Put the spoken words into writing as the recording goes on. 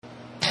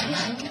Welcome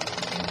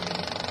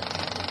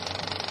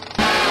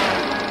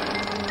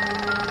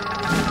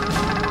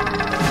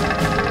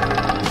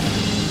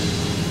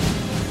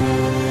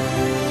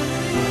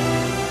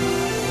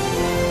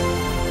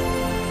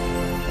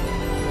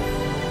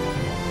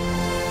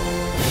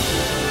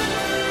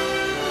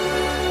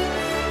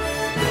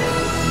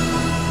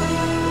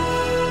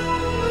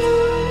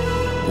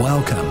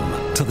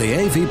to the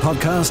AV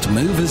Podcast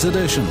Movies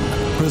Edition,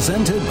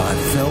 presented by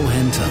Phil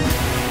Hinton.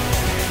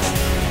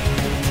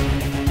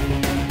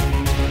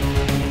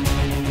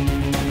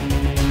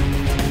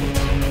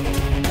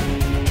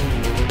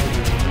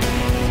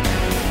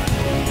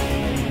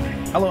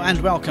 Hello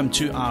and welcome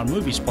to our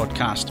movies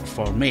podcast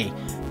for May.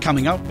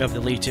 Coming up, we have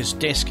the latest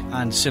disc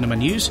and cinema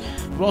news.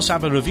 We'll also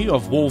have a review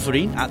of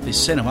Wolverine at the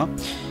cinema.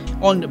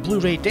 On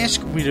Blu-ray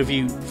disc, we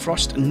review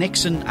Frost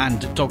Nixon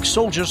and Dog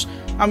Soldiers,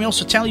 and we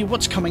also tell you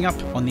what's coming up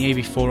on the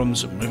AV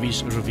Forum's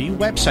Movies Review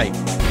website.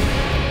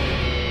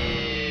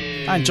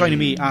 And joining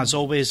me, as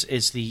always,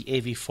 is the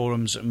AV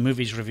Forum's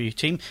Movies Review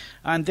team,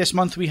 and this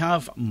month we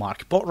have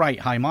Mark Botwright.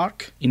 Hi,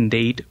 Mark.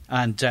 Indeed.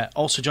 And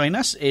also joining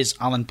us is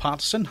Alan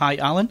Patterson. Hi,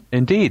 Alan.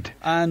 Indeed.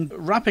 And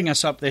wrapping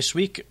us up this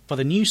week, for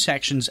the news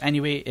sections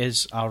anyway,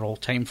 is our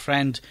all-time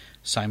friend,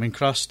 Simon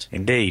Crust.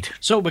 Indeed.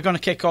 So we're going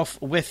to kick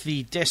off with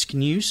the disc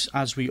news,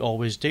 as we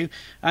always do.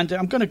 And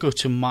I'm going to go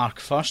to Mark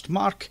first.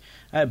 Mark,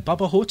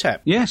 Bubba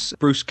Hotep. Yes,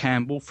 Bruce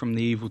Campbell from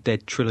the Evil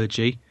Dead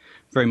trilogy.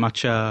 Very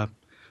much a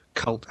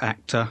cult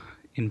actor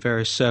in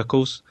various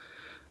circles.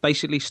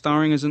 Basically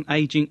starring as an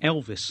ageing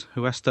Elvis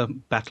who has to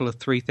battle a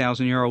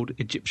 3,000-year-old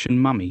Egyptian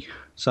mummy.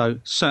 So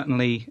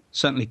certainly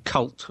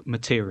cult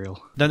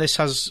material. Now this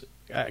has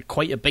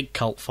quite a big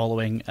cult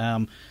following.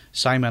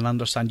 Simon, I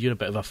understand you're a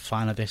bit of a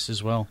fan of this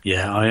as well.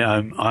 Yeah,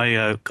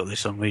 I got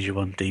this on Ouija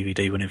 1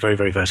 DVD when it very,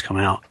 very first came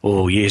out,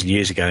 years and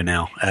years ago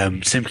now,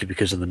 simply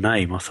because of the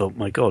name. I thought,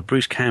 my God,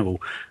 Bruce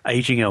Campbell,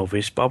 aging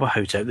Elvis, Bubba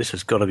Hotep, this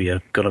has got to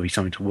be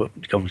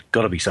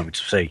something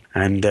to see.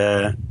 And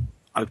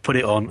I put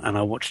it on and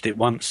I watched it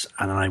once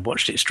and then I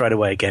watched it straight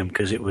away again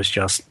because it was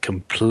just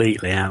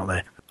completely out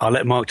there. I'll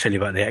let Mark tell you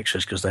about the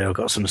extras because they have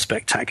got some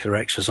spectacular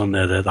extras on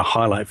there. The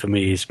highlight for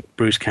me is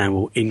Bruce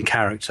Campbell in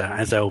character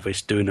as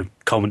Elvis doing a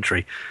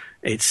commentary.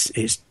 It's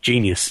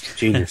genius.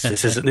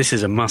 This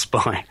is a must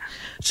buy.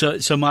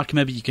 So Mark,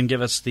 maybe you can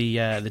give us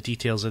the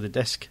details of the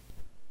disc.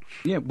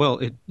 Yeah, well,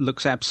 it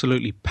looks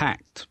absolutely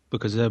packed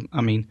because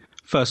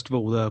first of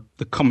all,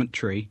 the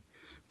commentary.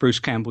 Bruce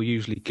Campbell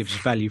usually gives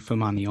value for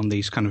money on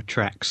these kind of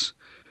tracks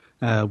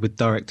with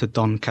director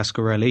Don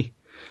Cascarelli.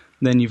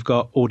 Then you've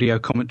got audio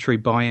commentary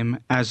by him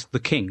as the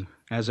King,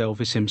 as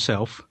Elvis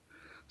himself.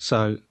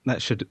 So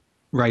that should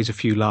raise a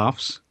few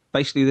laughs.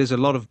 Basically, there's a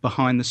lot of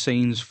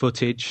behind-the-scenes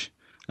footage,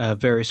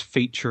 various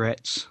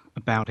featurettes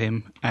about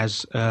him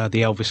as the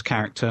Elvis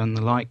character and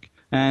the like,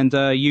 and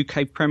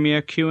UK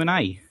premiere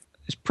Q&A.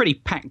 It's pretty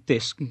packed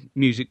disc,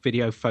 music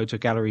video photo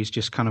galleries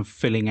just kind of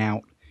filling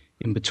out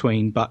in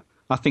between, but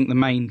I think the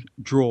main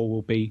draw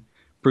will be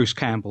Bruce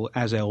Campbell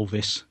as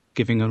Elvis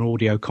giving an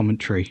audio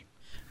commentary.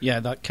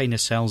 Yeah, that kind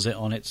of sells it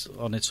on its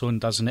own,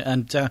 doesn't it?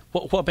 And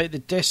what about the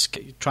disc,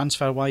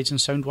 transfer-wise and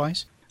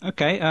sound-wise?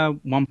 Okay,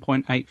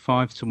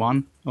 1.85 to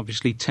 1,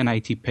 obviously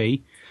 1080p.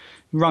 It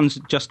runs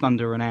just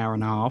under an hour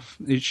and a half.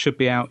 It should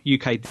be out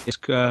UK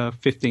disc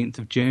 15th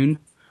of June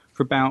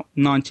for about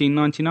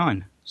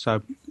 $19.99.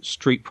 So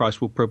street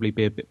price will probably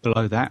be a bit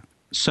below that.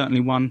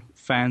 Certainly one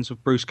fans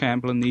of Bruce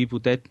Campbell and the Evil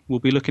Dead will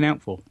be looking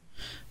out for.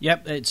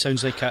 Yep, it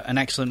sounds like an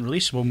excellent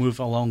release. We'll move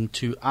along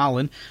to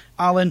Alan.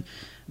 Alan,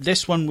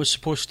 this one was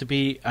supposed to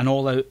be an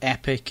all-out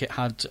epic. It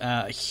had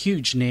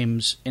huge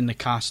names in the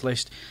cast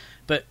list,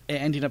 but it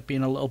ended up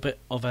being a little bit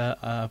of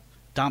a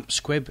damp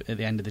squib at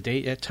the end of the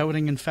day.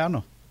 Towering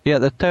Inferno. Yeah,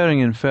 the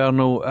Towering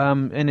Inferno,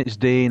 in its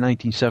day,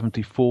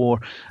 1974,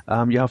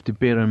 you have to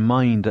bear in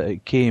mind that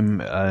it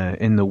came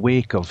in the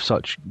wake of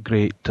such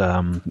great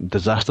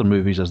disaster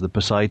movies as The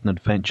Poseidon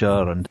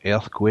Adventure and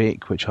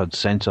Earthquake, which had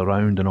Censor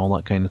Round and all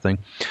that kind of thing.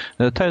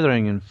 Now, the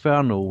Towering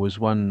Inferno was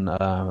one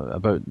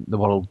about the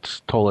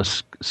world's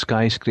tallest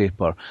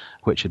skyscraper,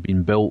 which had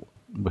been built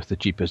with the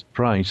cheapest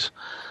price.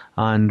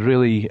 And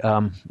really,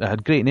 it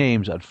had great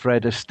names. It had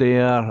Fred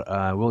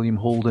Astaire, William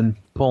Holden,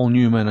 Paul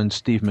Newman and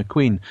Steve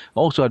McQueen.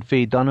 Also had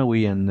Faye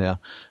Dunaway in there.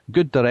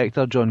 Good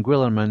director, John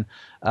Guillermin.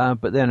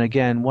 But then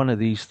again, one of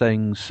these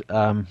things,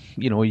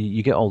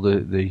 you get all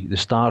the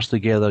stars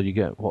together, you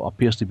get what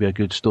appears to be a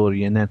good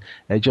story, and then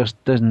it just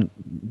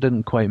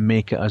didn't quite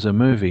make it as a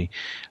movie.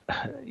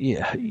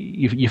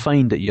 You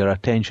find that your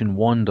attention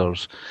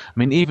wanders. I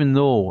mean, even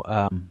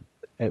though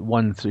it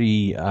won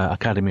 3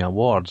 Academy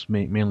Awards,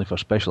 mainly for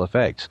special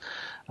effects.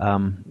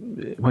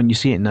 When you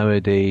see it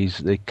nowadays,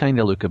 they kind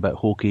of look a bit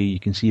hokey. You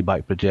can see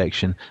back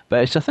projection,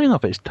 but it's a thing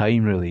of its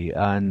time, really.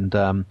 And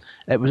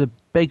it was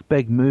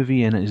big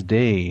movie in its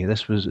day.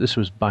 This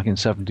was back in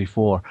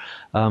 '74.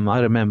 I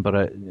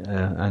remember it,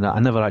 and I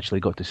never actually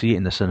got to see it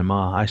in the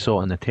cinema. I saw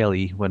it on the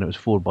telly when it was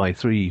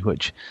 4:3,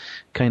 which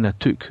kind of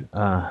took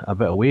a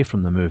bit away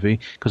from the movie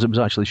because it was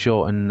actually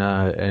shot in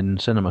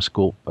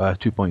CinemaScope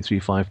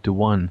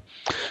 2.35:1.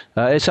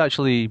 It's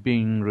actually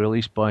being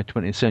released by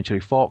 20th Century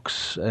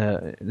Fox.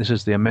 This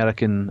is the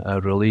American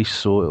release,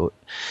 so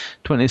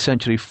 20th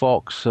Century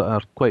Fox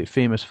are quite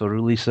famous for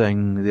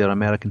releasing their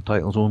American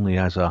titles only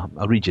as a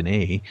Region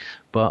A,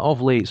 but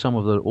of late some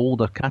of their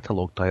older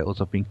catalogue titles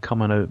have been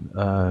coming out,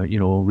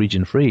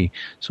 region free.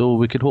 So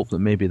we could hope that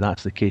maybe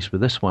that's the case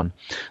with this one.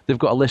 They've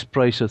got a list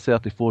price of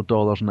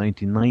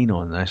 $34.99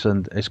 on this,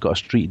 and it's got a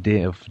street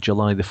date of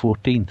July the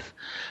 14th.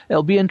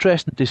 It'll be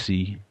interesting to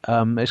see.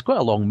 It's quite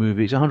a long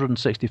movie. It's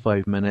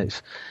 165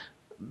 minutes.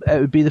 It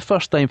would be the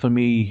first time for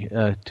me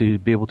to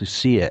be able to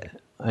see it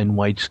in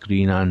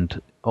widescreen,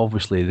 and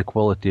obviously the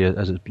quality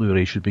as its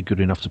Blu-ray should be good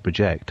enough to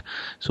project,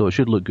 so it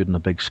should look good on a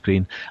big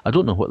screen. I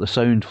don't know what the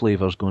sound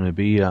flavour is going to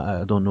be.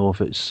 I don't know if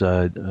it's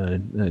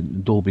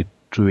Dolby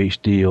True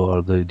HD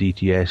or the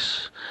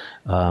DTS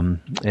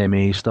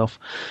MA stuff.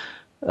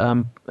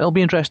 It'll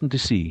be interesting to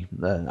see.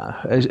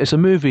 It's a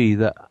movie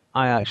that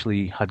I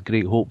actually had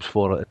great hopes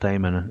for at the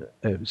time, and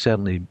it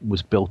certainly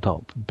was built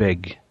up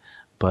big,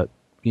 but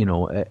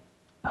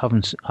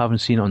having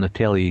seen it on the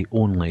telly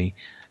only,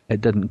 it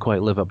didn't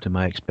quite live up to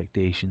my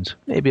expectations.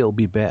 Maybe it'll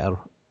be better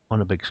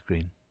on a big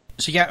screen.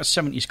 So yeah, a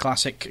 70s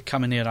classic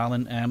coming here,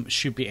 Alan.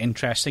 Should be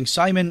interesting.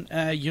 Simon,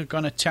 you're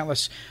going to tell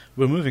us,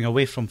 we're moving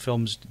away from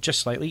films just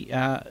slightly,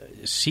 a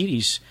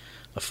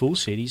full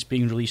series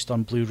being released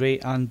on Blu-ray,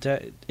 and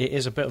it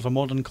is a bit of a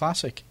modern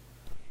classic.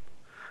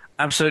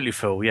 Absolutely,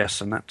 Phil.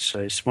 Yes, and that's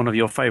it's one of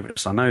your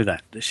favourites. I know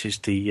that. This is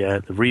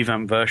the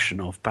revamped version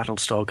of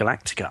Battlestar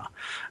Galactica,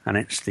 and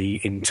it's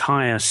the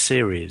entire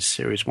series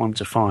 1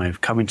 to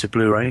 5, coming to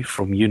Blu-ray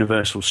from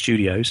Universal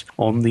Studios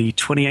on the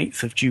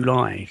 28th of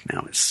July.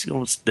 Now,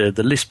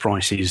 the list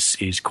price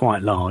is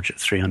quite large at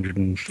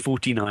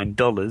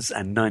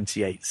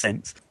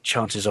 $349.98.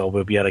 Chances are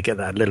we'll be able to get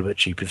that a little bit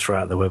cheaper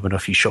throughout the web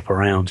enough you shop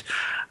around.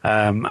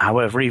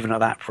 However, even at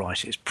that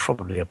price, it's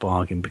probably a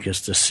bargain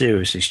because the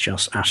series is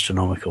just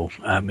astronomical.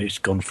 It's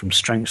gone from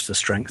strength to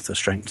strength to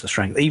strength to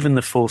strength. Even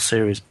the full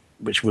series,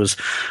 which was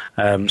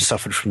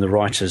suffered from the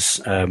writers'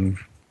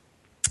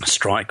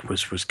 strike,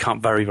 was cut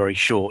very, very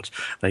short.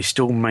 They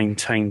still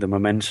maintained the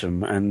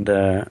momentum, and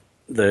the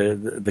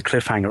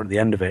cliffhanger at the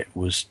end of it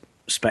was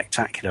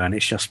spectacular, and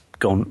it's just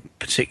gone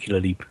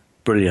particularly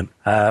brilliant.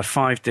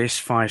 5 discs,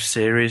 5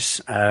 series,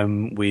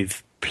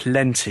 with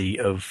plenty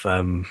of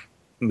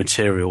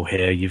material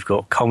here. You've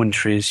got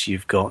commentaries,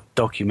 you've got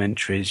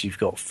documentaries, you've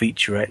got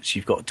featurettes,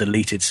 you've got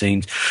deleted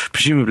scenes.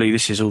 Presumably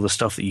this is all the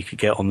stuff that you could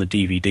get on the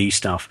DVD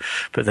stuff,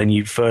 but then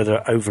you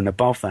further over and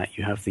above that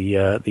you have the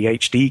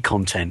HD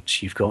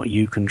content. You've got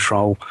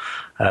U-Control,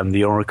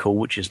 the Oracle,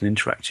 which is an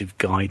interactive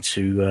guide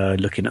to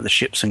looking at the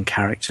ships and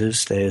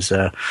characters. There's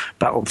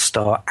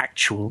Battlestar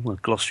Actual, a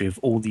glossary of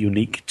all the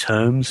unique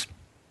terms.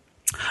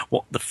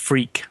 What the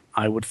freak,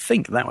 I would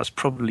think that was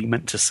probably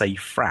meant to say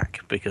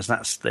frack, because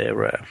that's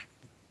their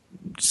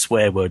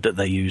swear word that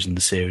they use in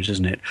the series,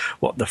 isn't it?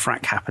 What the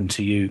frack happened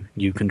to you,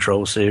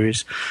 U-Control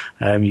series.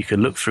 You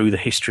can look through the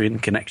history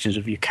and connections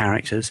of your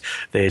characters.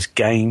 There's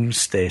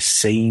games, there's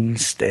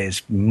scenes,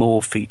 there's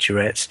more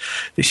featurettes.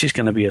 This is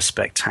going to be a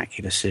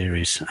spectacular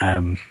series.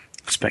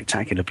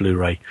 Spectacular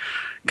Blu-ray.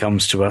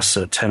 Comes to us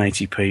at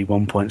 1080p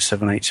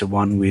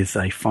 1.78:1 with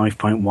a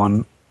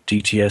 5.1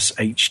 DTS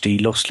HD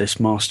lossless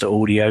master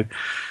audio.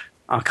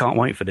 I can't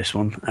wait for this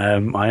one.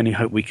 I only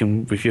hope we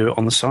can review it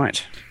on the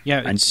site.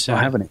 Yeah, it's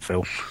not having it,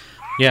 Phil.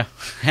 Yeah,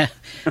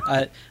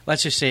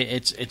 let's just say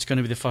it's going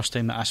to be the first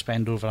time that I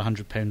spend over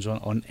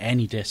 £100 on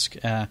any disc.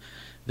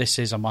 This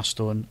is a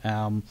must-own.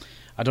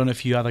 I don't know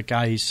if you other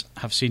guys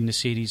have seen the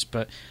series,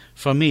 but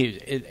for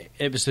me,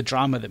 it was the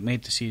drama that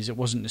made the series. It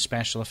wasn't the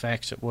special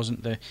effects. It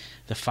wasn't the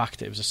fact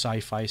that it was a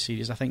sci-fi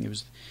series. I think it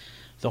was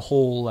the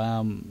whole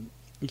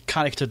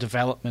character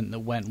development that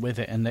went with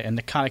it, and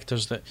the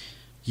characters that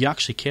you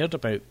actually cared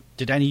about.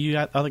 Did any of you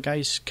other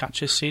guys catch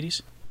this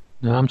series?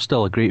 No, I'm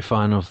still a great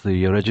fan of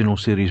the original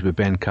series with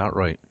Ben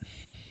Cartwright.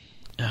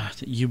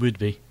 You would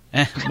be.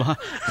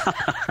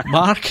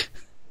 Mark?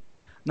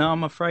 No,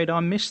 I'm afraid I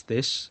missed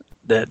this.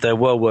 They're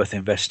well worth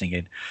investing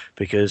in,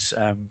 because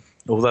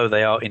although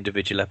they are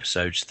individual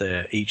episodes,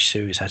 each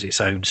series has its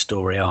own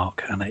story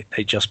arc, and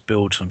they just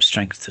build from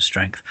strength to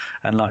strength.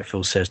 And like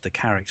Phil says, the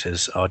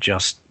characters are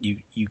just,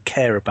 you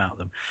care about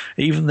them.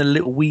 Even the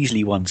little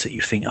Weasley ones that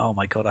you think, oh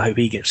my god, I hope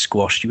he gets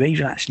squashed.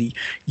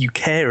 You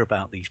care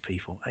about these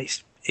people.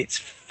 It's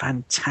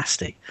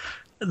fantastic.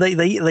 They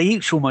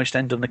each almost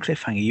end on a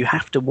cliffhanger. You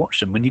have to watch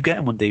them when you get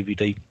them on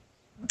DVD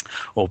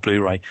or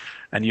Blu-ray,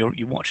 and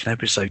you watch an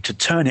episode. To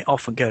turn it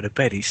off and go to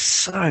bed is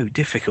so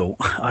difficult.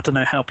 I don't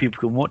know how people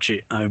can watch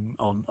it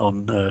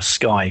on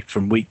Sky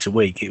from week to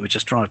week. It would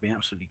just drive me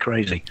absolutely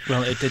crazy.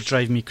 Well, it did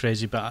drive me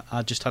crazy, but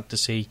I just had to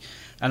say,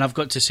 and I've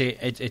got to say,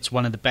 it's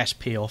one of the best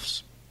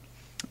payoffs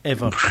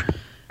ever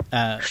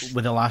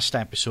with the last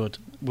episode.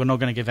 we're not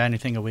going to give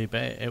anything away,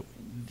 but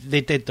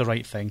they did the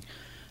right thing.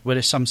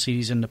 Whereas some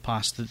series in the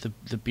past,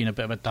 they've been a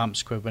bit of a damp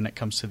squib when it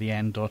comes to the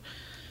end, or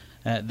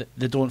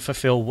they don't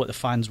fulfil what the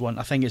fans want.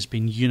 I think it's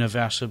been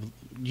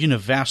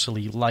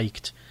universally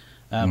liked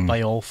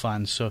by all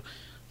fans, so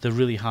they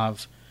really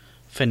have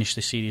finished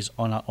the series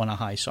on a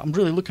high. So I'm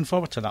really looking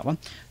forward to that one.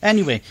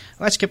 Anyway,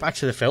 let's get back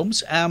to the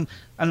films, and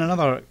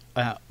another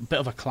bit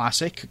of a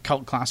classic,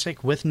 cult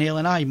classic, With Neil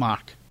and I,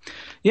 Mark.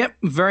 Yep,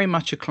 very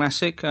much a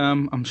classic.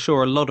 I'm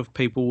sure a lot of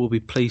people will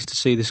be pleased to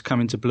see this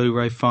coming to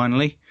Blu-ray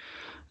finally.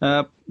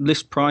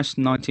 List price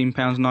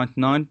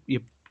 £19.99.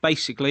 You're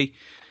basically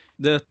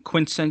the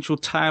quintessential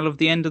tale of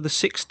the end of the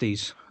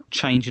 60s,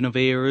 changing of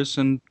eras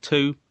and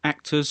two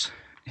actors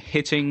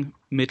hitting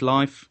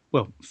midlife,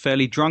 well,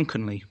 fairly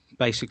drunkenly,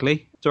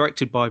 basically.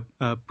 Directed by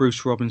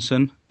Bruce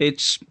Robinson.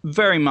 It's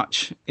very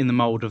much in the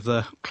mould of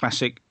the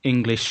classic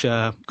English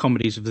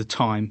comedies of the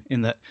time,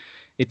 in that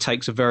it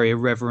takes a very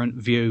irreverent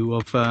view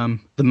of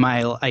the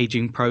male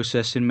ageing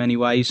process in many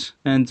ways,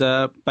 and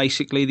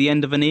basically the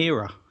end of an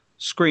era.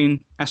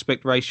 Screen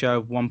aspect ratio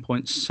of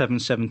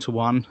 1.77 to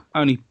 1.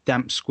 Only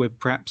damp squib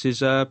perhaps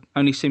is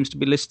only seems to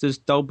be listed as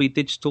Dolby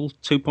Digital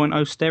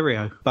 2.0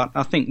 stereo. But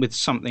I think with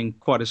something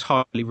quite as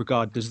highly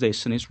regarded as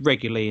this, and it's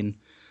regularly in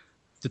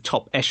the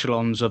top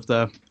echelons of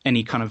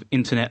any kind of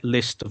internet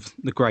list of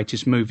the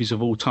greatest movies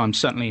of all time,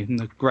 certainly in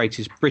the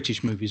greatest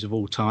British movies of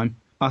all time,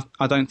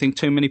 I don't think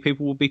too many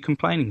people will be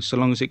complaining. So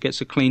long as it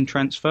gets a clean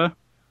transfer,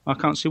 I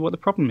can't see what the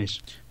problem is.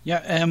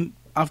 Yeah,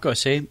 I've got to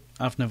say,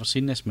 I've never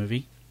seen this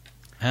movie.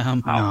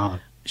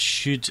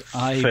 Should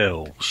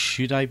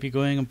I be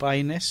going and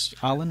buying this,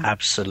 Alan?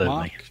 Absolutely.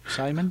 Mark,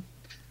 Simon?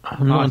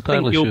 I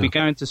think you'll be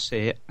going to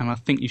see it, and I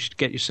think you should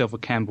get yourself a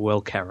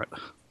Camberwell carrot.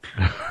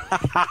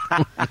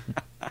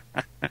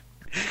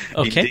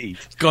 Okay, Indeed.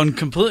 Gone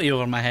completely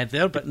over my head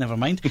there, but never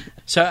mind.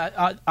 So,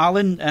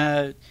 Alan,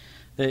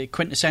 the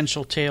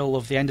quintessential tale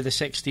of the end of the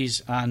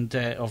 60s and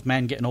of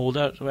men getting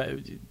older,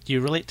 do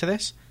you relate to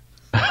this?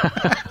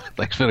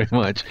 Thanks very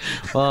much.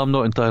 Well, I'm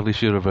not entirely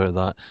sure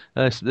about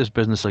that. This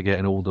business of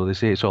getting older, they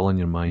say it's all in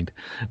your mind.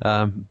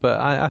 But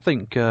I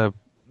think...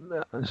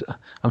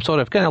 I'm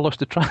sorry, I've kind of lost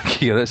the track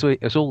here.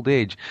 It's old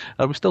age.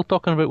 Are we still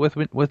talking about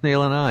with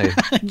Neil and I?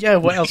 Yeah,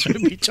 what else would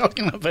we be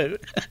talking about?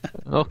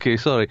 Okay,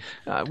 sorry.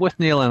 With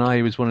Neil and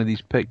I was one of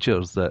these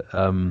pictures that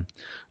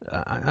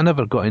I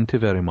never got into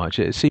very much.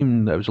 It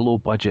seemed it was a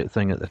low-budget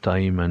thing at the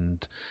time,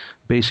 and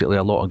basically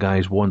a lot of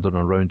guys wandering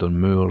around on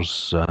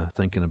moors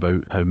thinking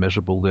about how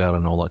miserable they are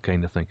and all that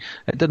kind of thing.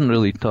 It didn't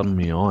really turn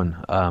me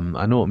on.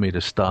 I know it made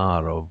a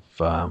star of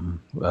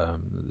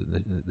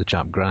the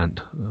chap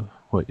Grant,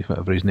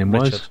 whatever his name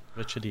was.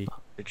 Richard E.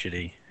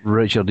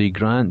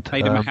 Grant.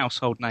 Made him a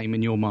household name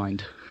in your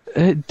mind.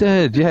 It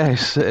did,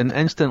 yes, and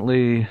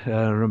instantly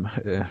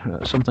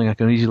something I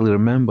can easily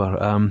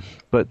remember.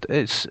 But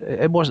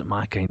it wasn't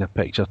my kind of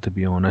picture, to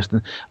be honest.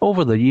 And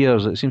over the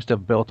years, it seems to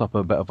have built up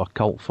a bit of a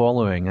cult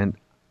following, and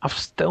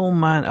I've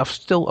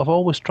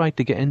always tried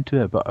to get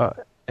into it,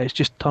 but it's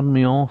just turned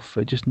me off.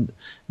 It just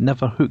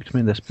never hooked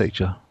me, this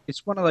picture.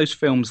 It's one of those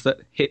films that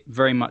hit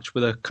very much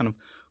with a kind of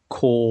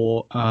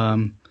core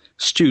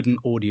student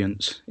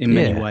audience in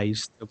many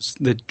ways.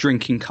 The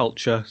drinking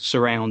culture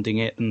surrounding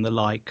it and the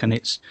like, and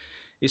it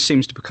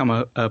seems to become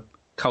a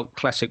cult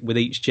classic with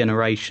each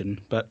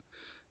generation. But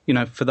you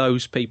know, for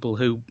those people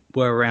who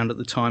were around at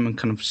the time and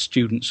kind of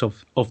students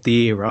of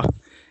the era,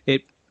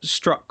 it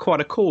struck quite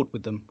a chord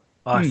with them.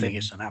 I think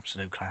it's an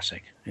absolute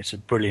classic. It's a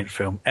brilliant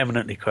film,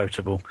 eminently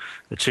quotable.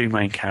 The two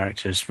main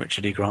characters,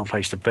 Richard E. Grant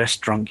plays the best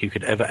drunk you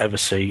could ever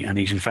see, and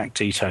he's in fact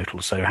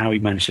teetotal, so how he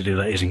managed to do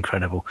that is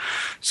incredible.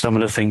 Some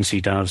of the things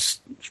he does,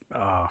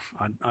 I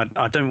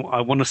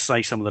want to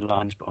say some of the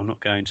lines, but I'm not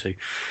going to.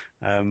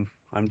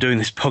 I'm doing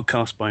this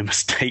podcast by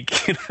mistake.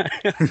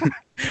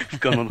 I've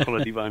gone on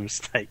holiday by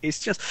mistake. It's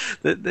just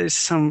that there's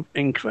some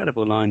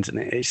incredible lines in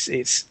it.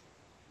 It's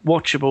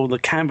watchable. The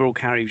Camberwell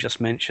carry you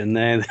just mentioned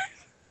there.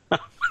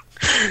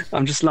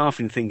 I'm just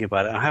laughing thinking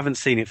about it. I haven't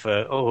seen it for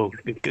a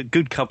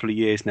good couple of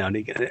years now.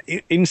 And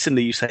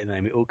instantly you say the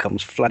name, it all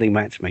comes flooding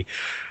back to me.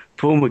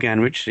 Paul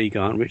McGann, Richard E.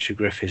 Grant, Richard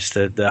Griffiths.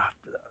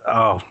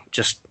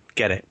 Just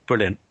get it.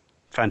 Brilliant.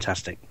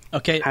 Fantastic.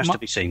 Okay, has to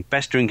be seen.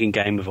 Best drinking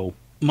game of all.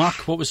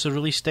 Mark, what was the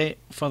release date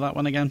for that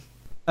one again?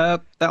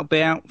 That'll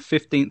be out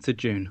 15th of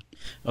June.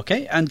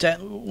 Okay, and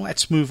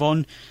let's move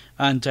on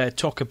and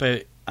talk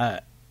about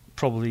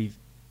probably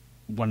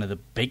one of the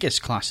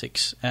biggest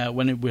classics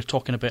when we're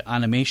talking about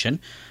animation,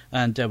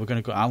 and we're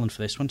going to go Alan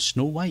for this one,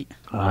 Snow White.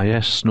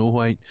 Yes, Snow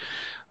White.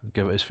 I'll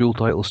give it its full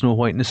title, Snow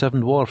White and the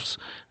Seven Dwarfs.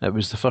 It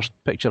was the first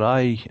picture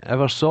I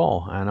ever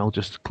saw, and I'll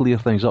just clear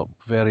things up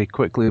very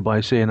quickly by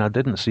saying I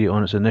didn't see it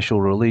on its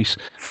initial release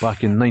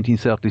back in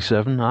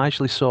 1937. I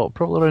actually saw it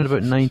probably around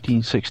about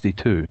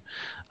 1962.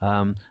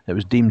 It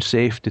was deemed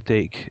safe to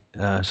take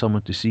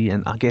someone to see,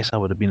 and I guess I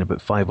would have been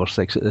about 5 or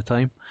 6 at the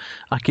time.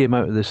 I came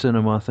out of the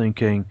cinema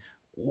thinking,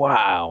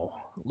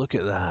 wow, look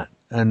at that.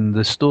 and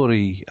the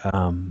story,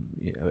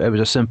 it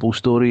was a simple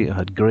story. It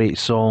had great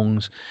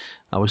songs.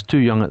 I was too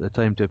young at the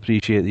time to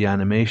appreciate the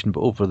animation,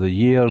 but over the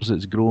years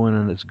it's grown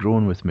and it's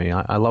grown with me.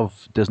 I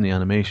love Disney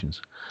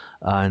animations.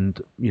 And,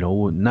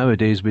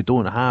 nowadays we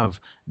don't have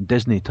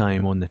Disney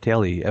time on the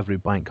telly every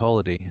bank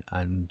holiday,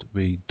 and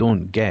we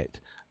don't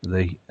get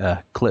the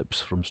clips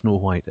from Snow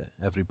White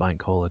every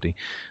bank holiday.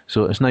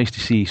 So it's nice to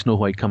see Snow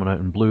White coming out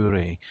in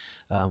Blu-ray.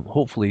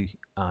 Hopefully,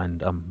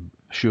 and I'm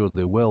sure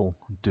they will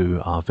do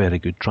a very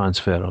good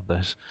transfer of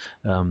this.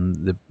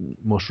 The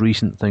most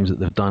recent things that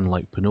they've done,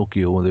 like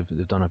Pinocchio,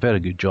 they've done a very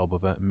good job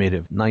of it, made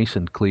it nice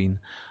and clean.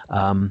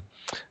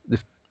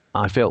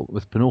 I felt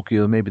with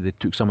Pinocchio maybe they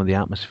took some of the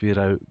atmosphere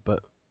out,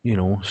 but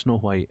Snow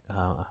White,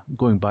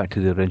 going back to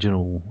the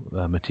original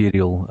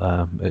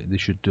material, they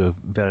should do a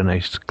very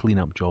nice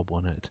clean-up job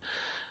on it.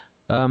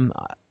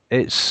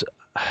 It's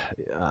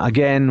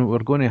again, we're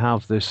going to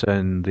have this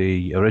in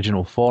the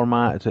original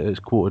format. It's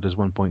quoted as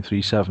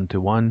 1.37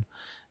 to 1,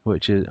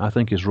 which I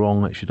think is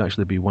wrong. It should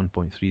actually be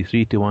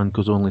 1.33 to 1,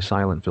 because only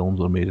silent films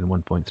are made in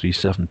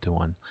 1.37 to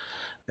 1.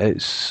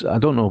 I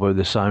don't know about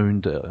the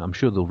sound. I'm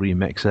sure they'll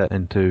remix it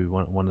into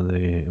one of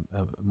the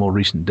more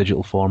recent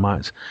digital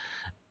formats.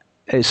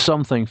 It's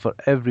something for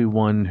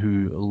everyone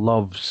who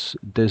loves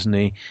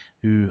Disney,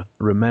 who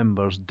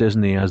remembers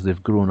Disney as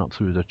they've grown up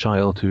through their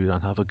childhood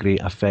and have a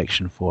great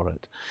affection for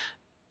it.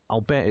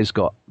 I'll bet it's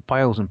got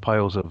piles and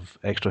piles of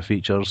extra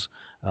features,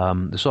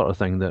 the sort of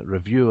thing that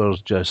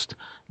reviewers just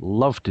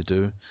love to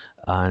do.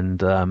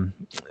 And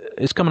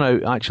it's coming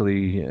out,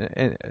 actually,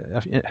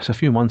 it's a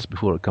few months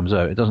before it comes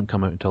out. It doesn't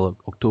come out until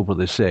October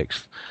the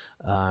 6th.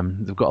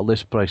 They've got a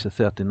list price of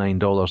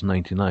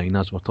 $39.99,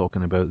 as we're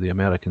talking about the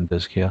American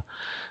disc here.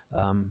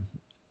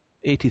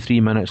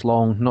 83 minutes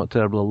long, not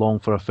terribly long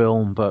for a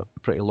film, but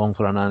pretty long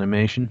for an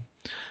animation.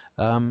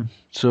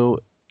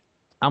 So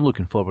I'm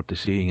looking forward to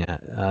seeing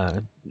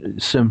it,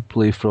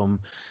 simply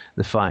from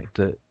the fact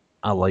that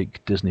I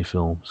like Disney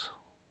films.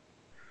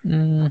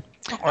 I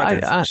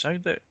don't think so.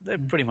 They're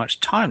pretty much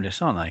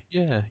timeless, aren't they?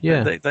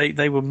 Yeah.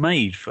 They were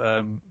made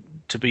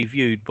to be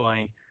viewed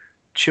by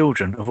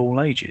children of all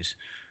ages,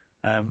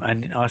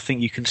 and I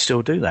think you can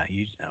still do that.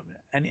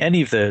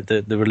 Any of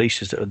the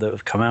releases that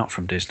have come out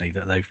from Disney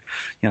that they've,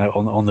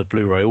 on the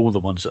Blu-ray, all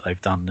the ones that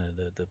they've done,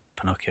 the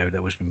Pinocchio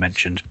that was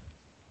mentioned,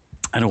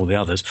 and all the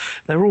others,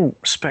 they're all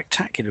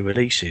spectacular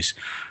releases,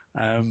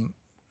 and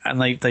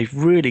they've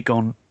really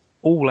gone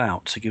all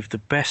out to give the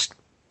best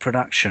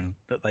production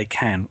that they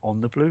can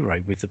on the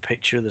Blu-ray, with the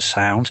picture, the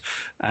sound,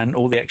 and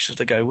all the extras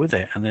that go with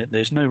it. And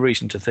there's no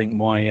reason to think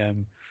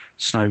why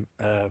Snow...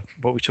 what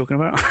are we talking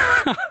about?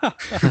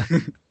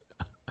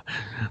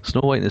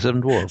 Snow White and the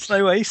Seven Dwarfs.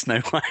 Snow White.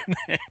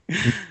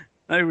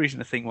 No reason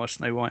to think why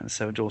Snow White and the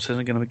Seven Dwarfs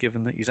isn't going to be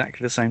given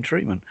exactly the same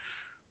treatment.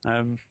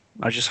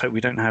 I just hope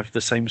we don't have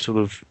the same sort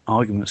of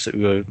arguments that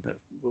were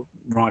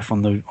rife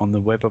on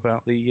the web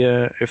about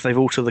if they've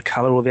altered the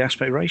colour or the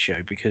aspect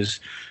ratio, because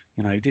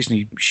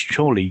Disney,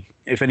 surely,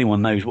 if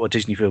anyone knows what a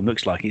Disney film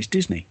looks like, it's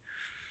Disney.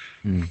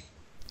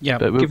 Yeah,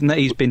 but given that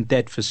he's been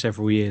dead for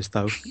several years,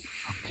 though.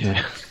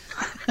 Yeah.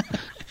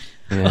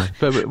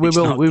 But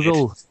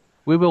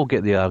we will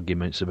get the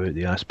arguments about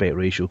the aspect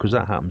ratio, because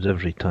that happens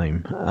every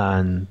time.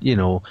 And,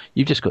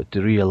 you've just got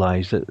to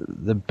realise that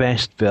the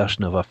best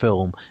version of a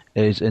film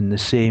is in the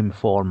same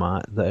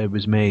format that it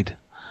was made.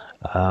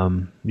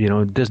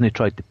 Disney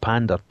tried to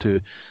pander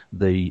to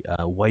the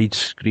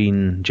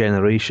widescreen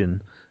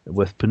generation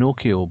with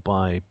Pinocchio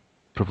by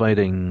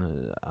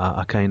providing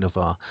a kind of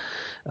a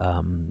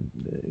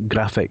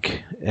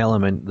graphic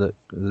element that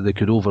they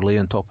could overlay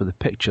on top of the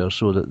picture,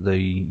 so that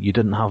you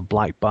didn't have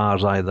black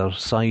bars either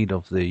side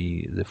of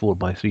the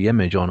 4:3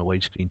 image on a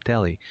widescreen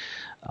telly.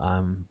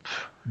 I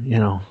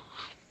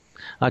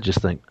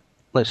just think,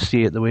 let's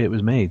see it the way it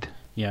was made.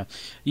 Yeah,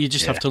 you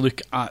just have to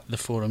look at the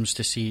forums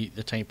to see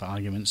the type of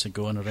arguments that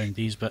go on around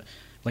these, but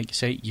like you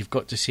say, you've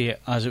got to see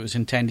it as it was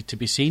intended to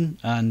be seen,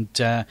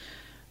 and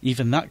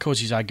even that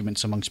causes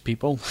arguments amongst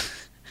people.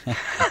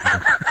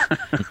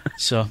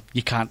 So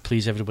you can't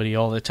please everybody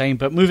all the time.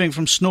 But moving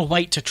from Snow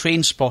White to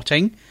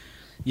Trainspotting,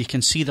 you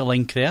can see the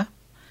link there.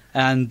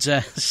 And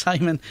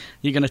Simon,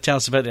 you're going to tell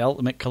us about the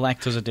Ultimate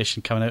Collector's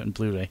Edition coming out in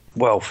Blu-ray.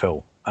 Well,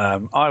 Phil,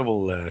 I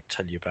will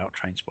tell you about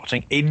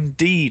Trainspotting.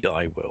 Indeed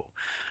I will,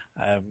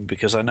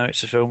 because I know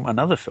it's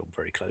another film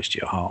very close to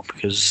your heart,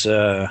 because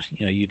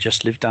you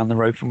just live down the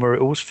road from where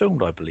it was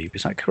filmed, I believe.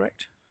 Is that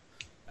correct?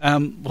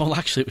 Well,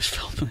 actually, it was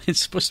filmed. It's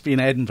supposed to be in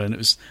Edinburgh,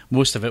 and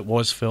most of it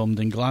was filmed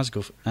in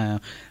Glasgow,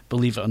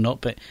 believe it or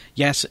not. But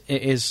yes,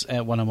 it is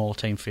one of my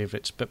all-time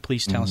favourites. But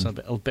please tell us a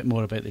bit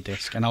more about the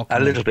disc, and a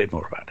little bit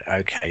more about it.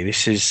 Okay,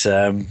 this is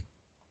a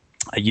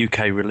UK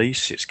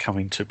release. It's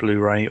coming to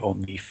Blu-ray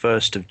on the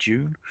 1st of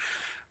June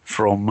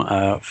from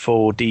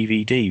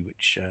 4DVD,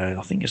 which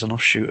I think is an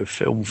offshoot of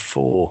Film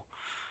 4.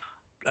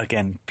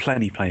 Again,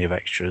 plenty of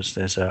extras.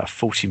 There's a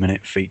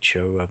 40-minute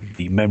feature of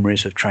the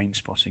memories of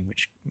Trainspotting,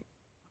 which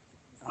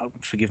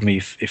forgive me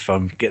if I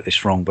get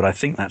this wrong, but I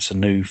think that's a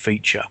new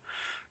feature,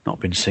 not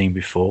been seen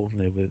before.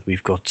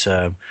 We've got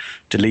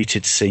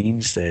deleted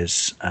scenes,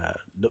 there's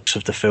looks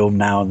of the film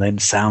now and then,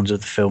 sounds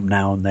of the film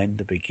now and then,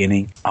 the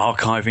beginning,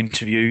 archive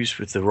interviews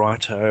with the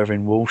writer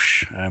Irving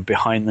Walsh,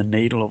 Behind the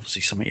Needle,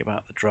 obviously something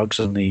about the drugs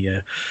and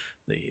the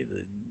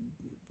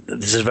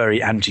this is a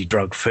very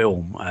anti-drug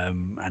film,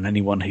 and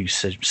anyone who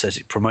says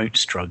it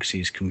promotes drugs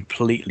is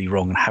completely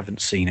wrong and haven't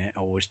seen it,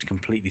 or is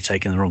completely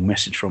taken the wrong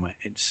message from it.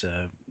 It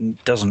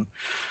doesn't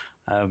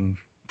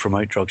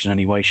promote drugs in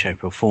any way,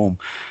 shape or form.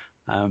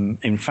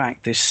 In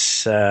fact,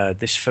 this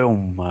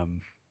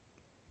film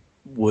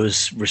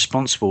was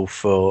responsible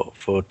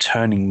for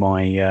turning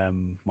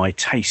my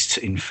taste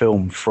in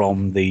film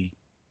from the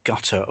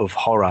gutter of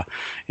horror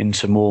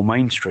into more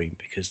mainstream,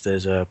 because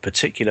there's a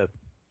particular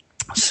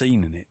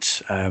scene in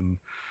it. I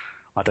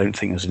don't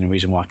think there's any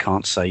reason why I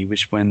can't say,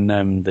 which when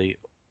the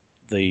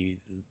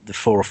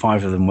 4 or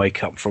 5 of them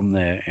wake up from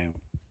their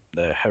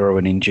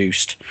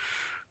heroin-induced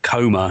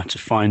coma to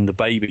find the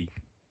baby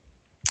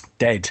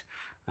dead,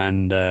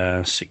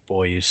 and Sick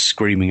Boy is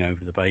screaming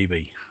over the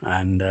baby,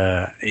 and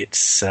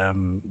it's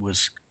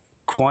was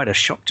quite a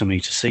shock to me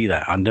to see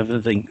that.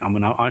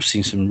 I've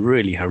seen some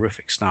really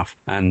horrific stuff,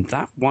 and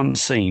that one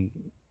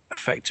scene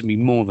affected me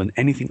more than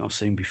anything I've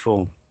seen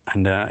before.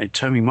 And it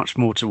turned me much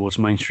more towards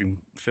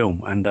mainstream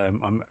film, and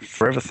I'm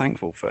forever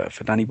thankful for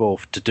Danny Boyle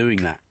for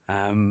doing that.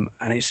 And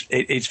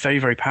it's very,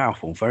 very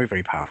powerful, very,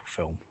 very powerful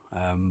film.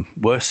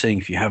 Worth seeing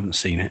if you haven't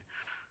seen it.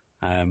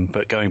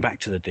 But going back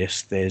to the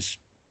disc, there's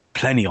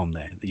plenty on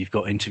there. You've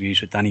got interviews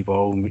with Danny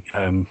Boyle,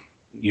 Ewan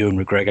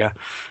McGregor.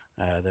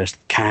 There's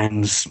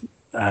Cannes,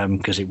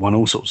 because it won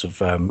all sorts of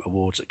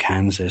awards at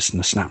Cannes. There's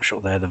the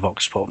snapshot there, the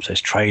Vox Pops,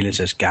 there's trailers,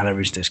 there's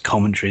galleries, there's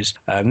commentaries.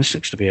 This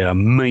looks to be a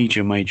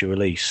major, major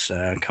release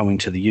coming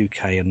to the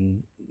UK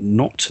and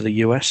not to the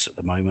US at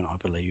the moment, I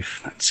believe.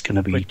 That's going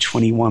to be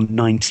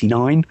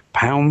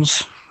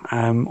 £21.99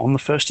 on the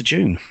 1st of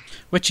June.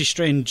 Which is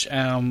strange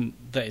that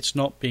it's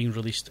not being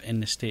released in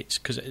the States,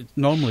 because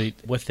normally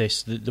with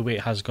this, the way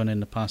it has gone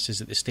in the past is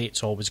that the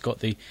States always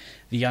got the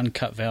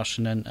uncut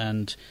version,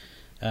 and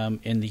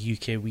in the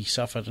UK we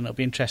suffered, and it'll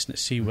be interesting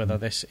to see whether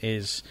this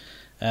is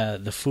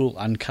the full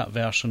uncut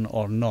version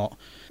or not.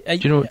 Do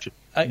you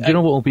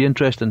know what will be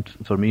interesting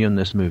for me on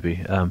this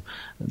movie? I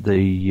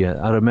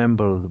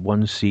remember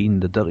one scene,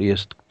 the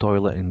dirtiest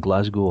toilet in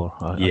Glasgow, or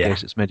I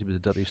guess it's meant to be the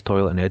dirtiest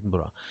toilet in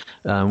Edinburgh.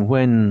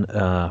 When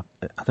I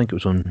think it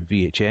was on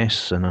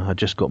VHS, and I had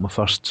just got my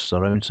first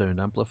surround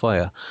sound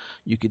amplifier,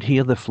 you could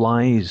hear the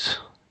flies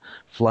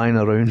flying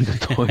around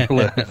the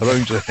toilet,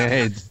 around your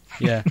head.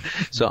 Yeah.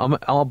 So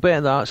I'll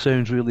bet that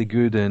sounds really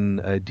good in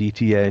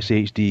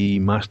DTS HD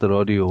Master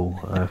Audio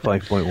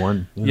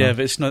 5.1. Yeah,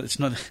 but it's not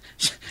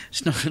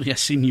really a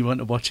scene you want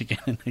to watch again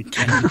and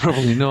again.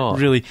 Probably not.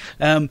 Really.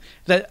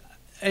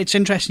 It's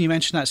interesting you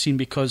mentioned that scene,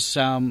 because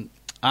I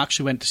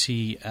actually went to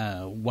see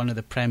one of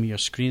the premiere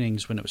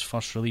screenings when it was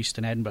first released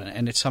in Edinburgh,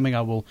 and it's something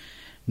I will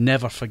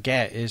never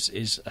forget.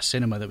 Is a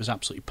cinema that was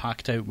absolutely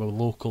packed out with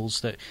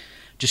locals that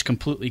just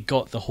completely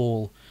got the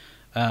whole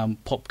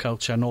pop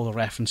culture and all the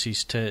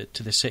references to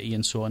the city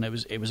and so on.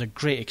 It was a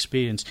great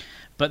experience.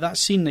 But that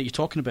scene that you're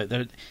talking about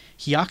there,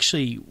 he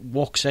actually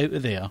walks out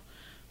of there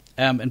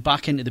and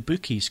back into the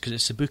bookies, because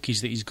it's the bookies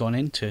that he's gone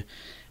into,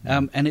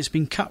 and it's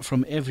been cut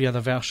from every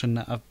other version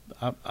that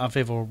I've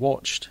ever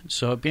watched.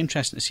 So it'd be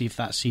interesting to see if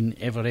that scene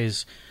ever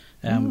is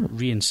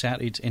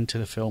reinserted into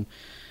the film,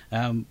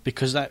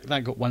 because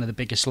that got one of the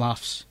biggest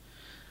laughs.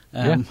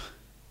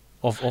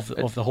 Of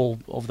the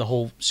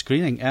whole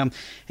screening. It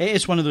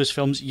is one of those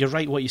films. You're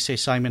right what you say,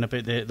 Simon,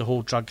 about the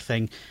whole drug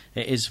thing.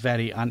 It is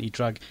very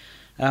anti-drug,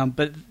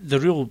 but the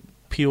real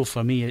appeal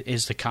for me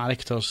is the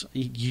characters.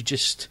 You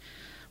just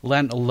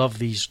learn to love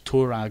these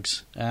tour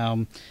rags,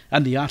 and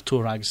they are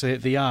tour rags.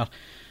 They are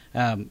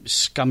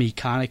scummy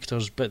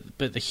characters, but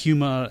the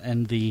humour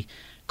and the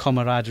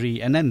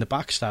camaraderie, and then the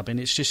backstabbing,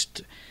 it's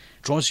just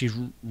draws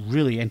you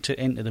really into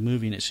the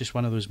movie, and it's just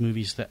one of those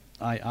movies that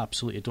I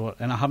absolutely adore.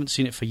 And I haven't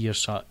seen it for years,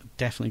 so I'm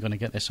definitely going to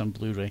get this on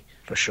Blu-ray.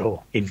 For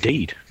sure.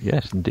 Indeed.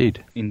 Yes,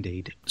 indeed.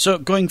 Indeed. So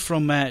going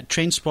from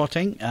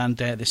Trainspotting and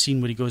the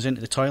scene where he goes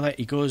into the toilet,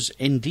 he goes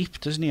in deep,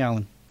 doesn't he,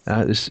 Alan?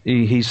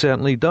 He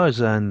certainly does,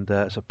 and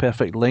it's a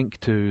perfect link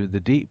to The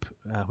Deep,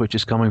 which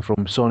is coming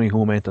from Sony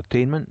Home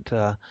Entertainment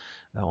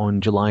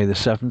on July the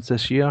 7th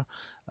this year.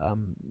 A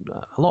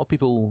lot of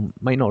people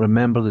might not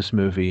remember this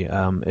movie.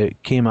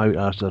 It came out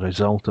as a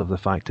result of the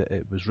fact that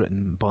it was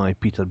written by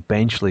Peter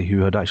Benchley, who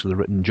had actually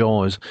written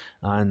Jaws,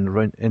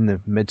 and in the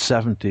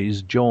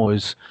mid-70s,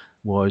 Jaws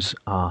was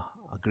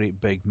a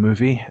great big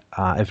movie.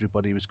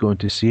 Everybody was going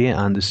to see it,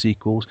 and the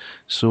sequels.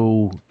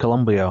 So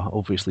Columbia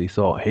obviously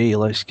thought, hey,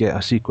 let's get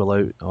a sequel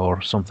out or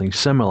something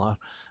similar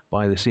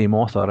by the same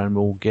author, and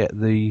we'll get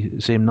the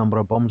same number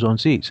of bums on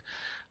seats.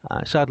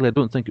 Sadly, I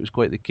don't think it was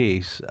quite the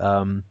case.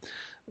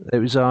 it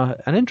was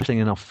an interesting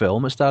enough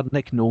film. It starred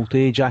Nick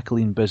Nolte,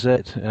 Jacqueline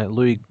Bisset,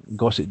 Louis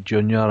Gossett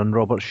Jr. and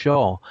Robert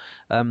Shaw.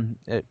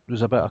 It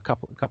was about a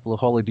couple of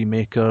holiday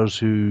makers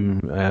who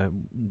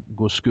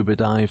go scuba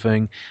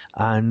diving,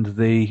 and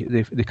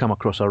they come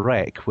across a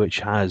wreck which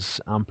has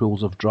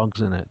ampules of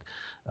drugs in it,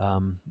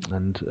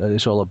 and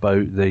it's all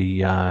about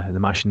the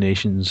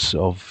machinations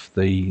of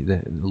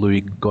the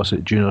Louis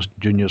Gossett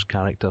Jr.'s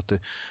character to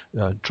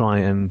try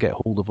and get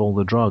hold of all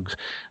the drugs.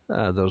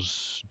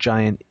 There's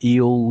giant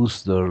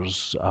eels.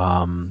 There's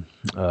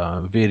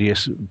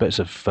various bits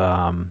of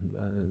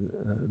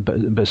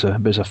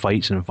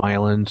fights and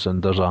violence,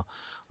 and there's a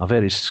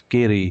very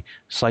scary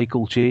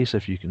cycle chase,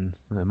 if you can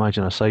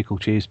imagine a cycle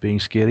chase being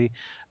scary.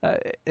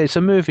 It's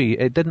a movie.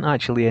 It didn't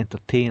actually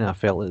entertain, I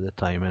felt at the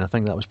time, and I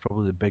think that was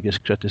probably the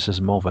biggest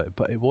criticism of it.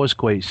 But it was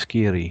quite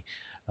scary.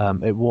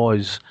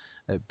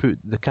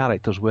 The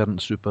characters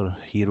weren't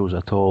superheroes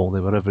at all. They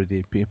were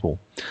everyday people.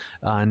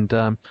 And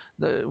the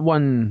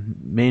one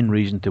main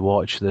reason to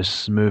watch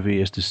this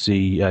movie is to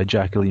see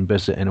Jacqueline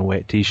Bisset in a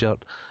wet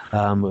T-shirt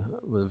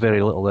with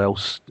very little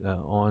else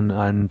on.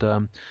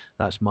 And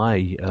that's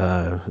my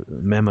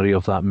memory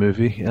of that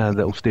movie that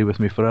will stay with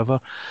me forever.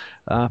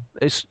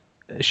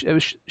 It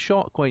was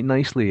shot quite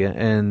nicely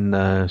in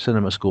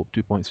CinemaScope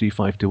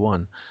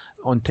 2.35:1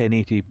 on a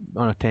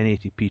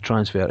 1080p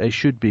transfer. It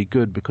should be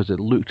good because it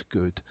looked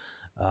good.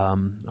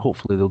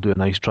 Hopefully they'll do a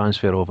nice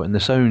transfer of it, and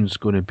the sound's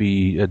going to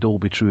be a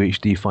Dolby True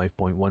HD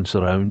 5.1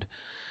 surround.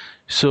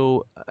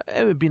 So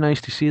it would be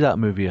nice to see that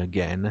movie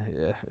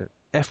again,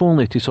 if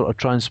only to sort of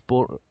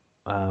transport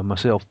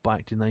myself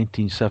back to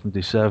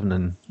 1977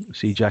 and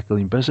see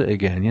Jacqueline Bisset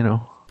again, you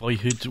know.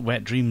 Boyhood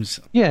wet dreams.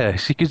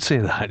 Yes, you could say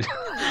that.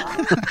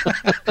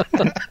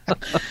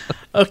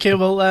 Okay,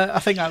 well, I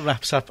think that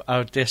wraps up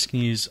our disc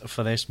news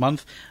for this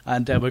month,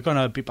 and we're going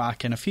to be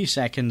back in a few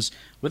seconds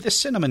with the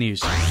cinema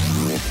news.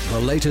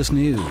 The latest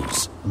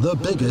news, the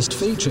biggest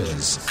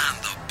features,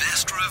 and the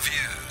best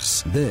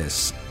reviews.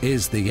 This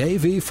is the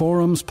AV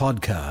Forums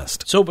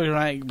podcast. So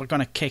we're going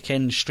to kick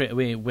in straight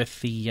away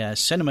with the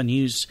cinema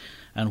news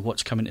and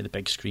what's coming to the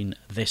big screen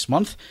this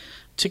month.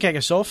 To kick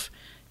us off,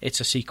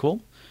 it's a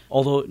sequel,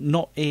 although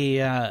not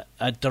a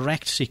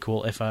direct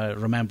sequel, if I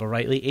remember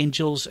rightly.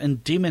 Angels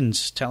and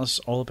Demons. Tell us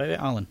all about it,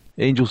 Alan.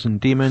 Angels and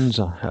Demons,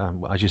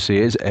 as you say,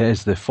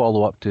 is the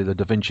follow-up to the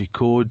Da Vinci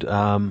Code.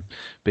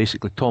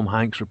 Basically, Tom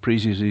Hanks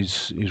reprises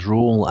his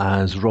role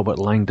as Robert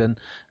Langdon,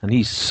 and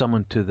he's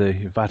summoned to the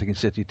Vatican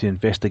City to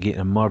investigate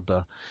a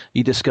murder.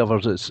 He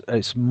discovers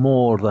it's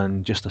more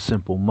than just a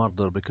simple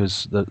murder,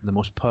 because the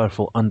most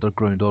powerful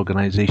underground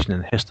organisation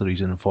in history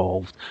is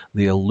involved,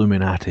 the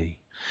Illuminati.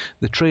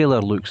 The trailer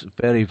looks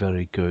very,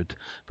 very good,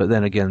 but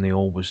then again, they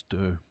always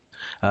do.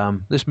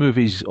 This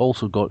movie's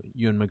also got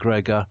Ewan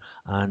McGregor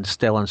and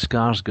Stellan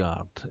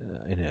Skarsgård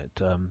in it.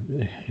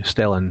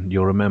 Stellan,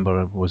 you'll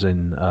remember, was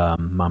in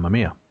Mamma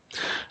Mia.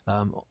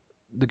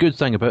 The good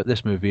thing about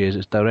this movie is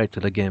it's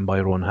directed again by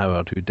Ron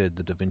Howard, who did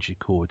the Da Vinci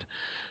Code.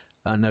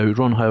 Now,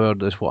 Ron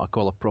Howard is what I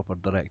call a proper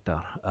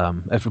director.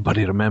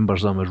 Everybody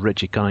remembers him as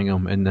Richie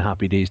Cunningham in the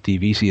Happy Days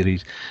TV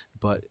series,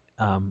 but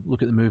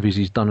look at the movies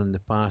he's done in the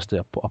past,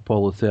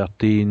 Apollo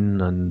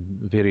 13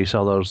 and various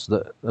others,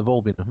 that have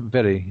all been a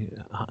very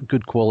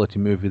good quality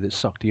movie that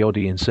sucked the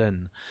audience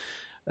in.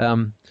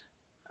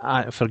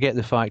 I forget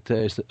the fact that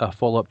it's a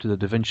follow-up to the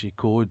Da Vinci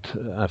Code.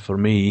 For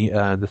me,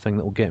 the thing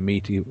that will get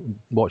me to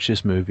watch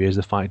this movie is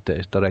the fact that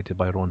it's directed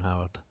by Ron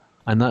Howard.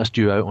 And that's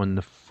due out on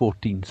the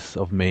 14th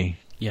of May.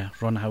 Yeah,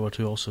 Ron Howard,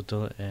 who also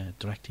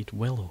directed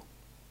Willow.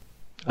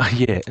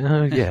 Yeah,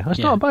 that's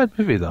not a bad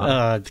movie,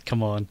 that.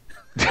 Come on.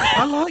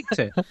 I liked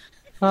it.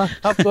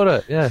 I've got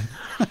it, yeah.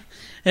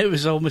 It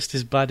was almost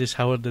as bad as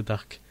Howard the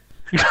Duck.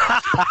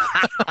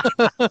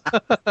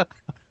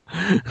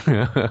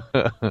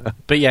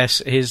 But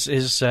yes,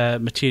 his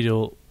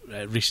material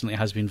recently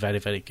has been very,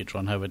 very good.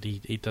 Ron Howard,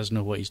 he does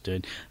know what he's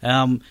doing.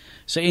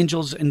 So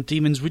Angels and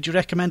Demons, would you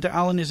recommend it,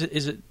 Alan? Is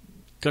it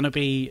going to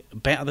be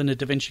better than the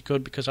Da Vinci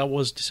Code? Because I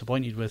was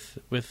disappointed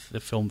with the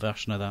film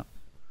version of that.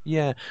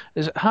 Yeah,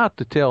 it's hard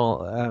to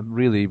tell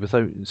really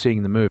without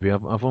seeing the movie.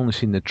 I've only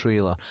seen the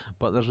trailer,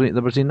 but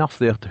there was enough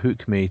there to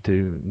hook me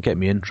to get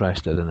me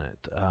interested in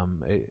it.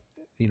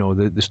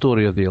 The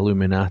story of the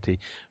Illuminati,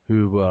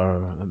 who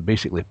were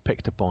basically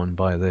picked upon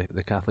by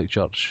the Catholic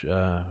Church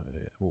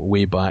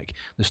way back.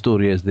 The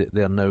story is that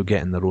they're now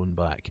getting their own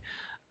back,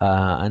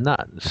 and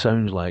that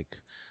sounds like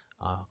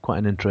quite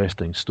an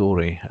interesting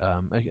story,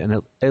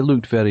 and it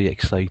looked very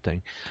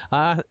exciting.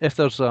 If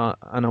there's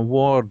an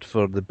award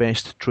for the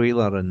best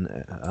trailer in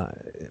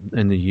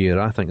the year,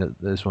 I think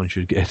that this one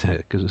should get it,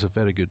 because it's a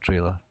very good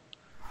trailer.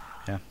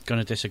 Yeah, going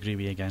to disagree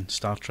with you again.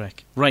 Star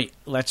Trek. Right,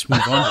 let's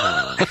move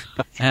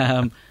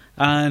on.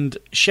 And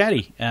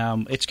Sherry,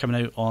 it's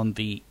coming out on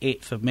the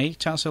 8th of May.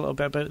 Tell us a little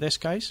bit about this,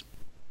 guys.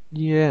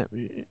 Yeah,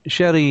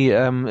 Sherry,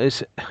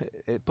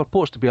 it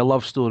purports to be a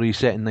love story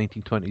set in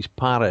 1920s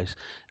Paris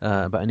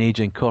about an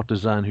aging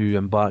courtesan who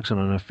embarks on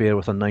an affair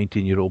with a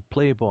 19-year-old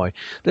playboy.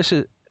 This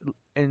is,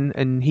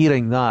 in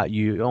hearing that,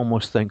 you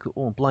almost think,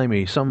 oh,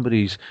 blimey,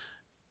 somebody's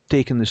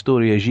taken the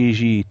story as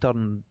Gigi,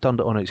 turned it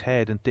on its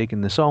head and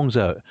taken the songs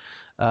out.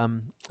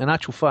 In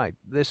actual fact,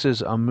 this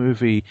is a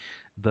movie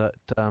that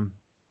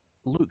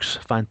looks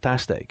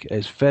fantastic.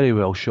 It's very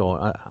well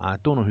shot. I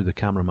don't know who the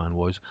cameraman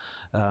was,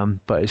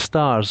 but it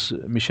stars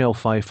Michelle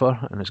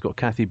Pfeiffer, and it's got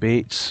Kathy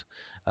Bates.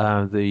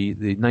 The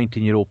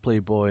 19-year-old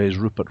playboy is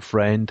Rupert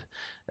Friend.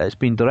 It's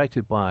been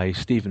directed by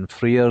Stephen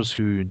Frears,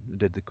 who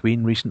did The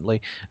Queen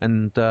recently,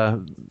 and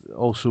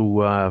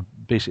also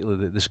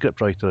basically the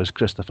scriptwriter is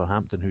Christopher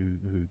Hampton,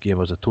 who gave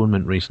us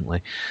Atonement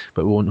recently,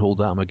 but we won't hold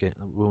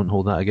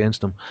that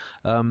against him.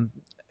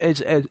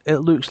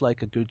 It looks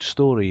like a good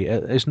story.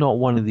 It's not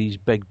one of these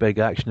big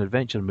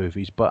action-adventure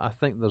movies, but I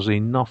think there's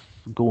enough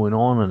going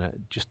on in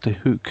it just to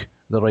hook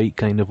the right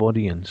kind of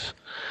audience.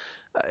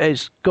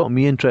 It's got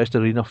me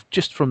interested enough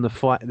just from the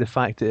fact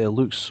that it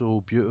looks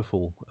so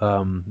beautiful.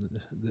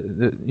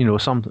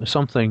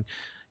 Something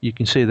you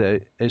can say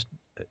that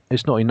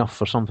it's not enough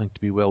for something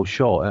to be well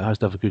shot. It has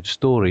to have a good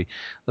story.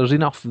 There's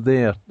enough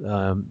there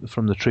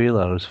from the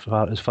trailer, as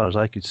far as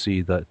I could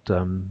see, that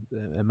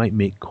it might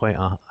make quite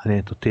an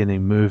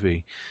entertaining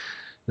movie.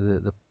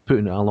 They're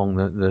putting it along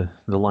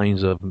the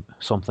lines of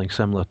something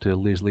similar to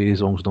Les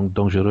Liaisons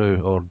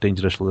Dangereuses or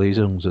Dangerous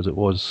Liaisons, as it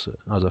was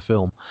as a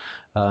film.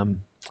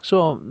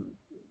 So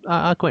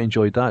I quite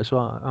enjoyed that. So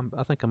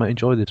I think I might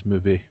enjoy this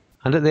movie.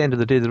 And at the end of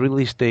the day, the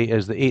release date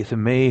is the 8th of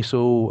May,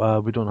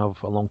 so we don't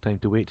have a long time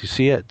to wait to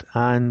see it.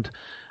 And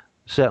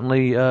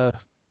certainly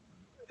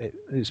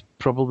it's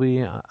probably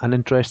an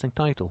interesting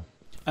title.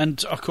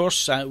 And, of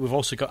course, we've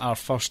also got our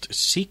first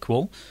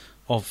sequel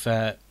of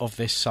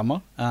this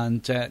summer,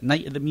 and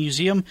Night at the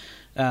Museum.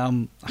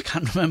 I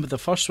can't remember the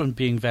first one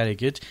being very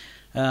good.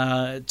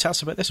 Tell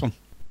us about this one.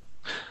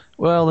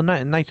 Well, the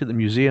Night at the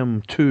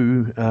Museum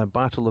 2,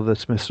 Battle of the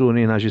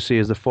Smithsonian, as you say,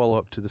 is the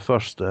follow-up to the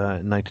first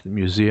Night at the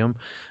Museum.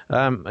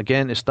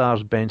 Again, it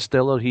stars Ben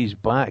Stiller. He's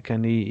back,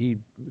 and he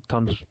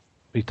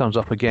turns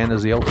up again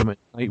as the ultimate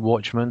night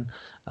watchman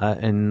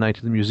in Night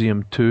at the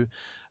Museum 2.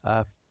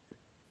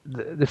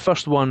 The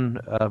first one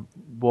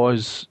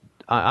was...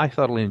 I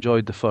thoroughly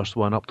enjoyed the first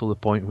one up to the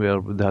point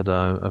where they had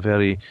a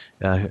very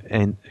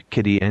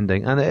kiddie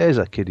ending, and it is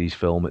a kiddie's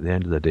film at the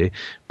end of the day,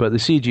 but the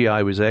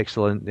CGI was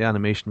excellent, the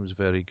animation was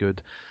very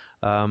good.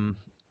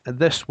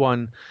 This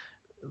one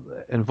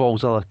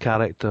involves other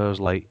characters,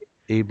 like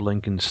Abe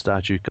Lincoln's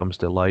statue comes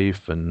to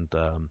life, and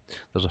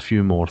there's a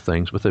few more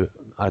things without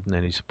adding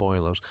any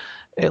spoilers.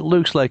 It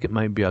looks like it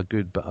might be a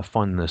good bit of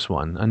fun, this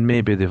one, and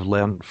maybe they've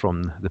learnt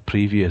from the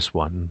previous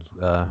one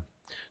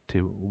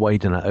to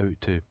widen it out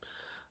to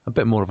a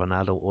bit more of an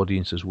adult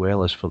audience as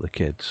well as for the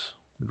kids.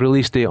 The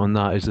release date on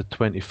that is the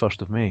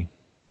 21st of May.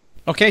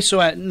 Okay, so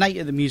Night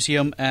at the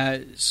Museum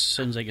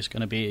sounds like it's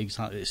going to be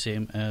exactly the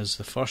same as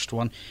the first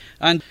one.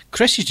 And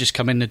Chris has just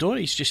come in the door.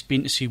 He's just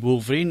been to see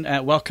Wolverine.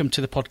 Welcome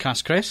to the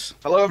podcast, Chris.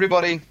 Hello,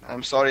 everybody.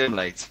 I'm sorry I'm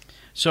late.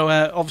 So,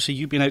 obviously,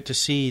 you've been out to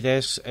see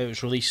this. It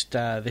was released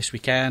this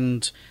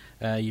weekend.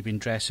 You've been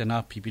dressing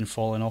up. You've been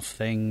falling off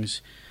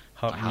things,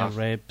 hurting your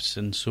ribs,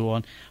 and so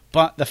on.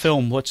 But the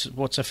film, what's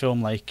a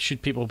film like?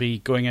 Should people be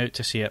going out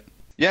to see it?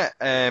 Yeah,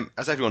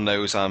 as everyone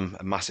knows, I'm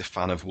a massive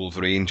fan of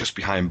Wolverine. Just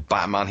behind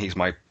Batman, he's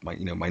my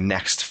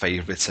next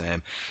favourite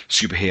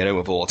superhero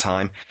of all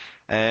time.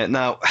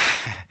 Now,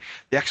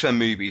 the X-Men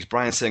movies,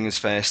 Bryan Singer's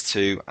first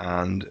two,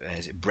 and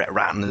is it Brett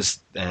Ratner's?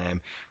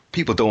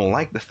 People don't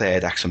like the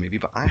third X-Men movie,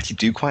 but I actually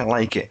do quite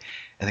like it.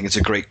 I think it's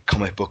a great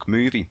comic book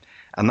movie,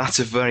 and that's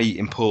a very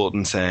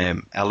important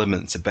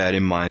element to bear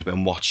in mind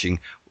when watching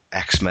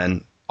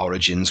X-Men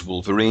Origins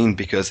Wolverine,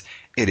 because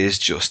it is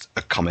just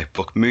a comic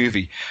book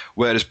movie.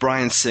 Whereas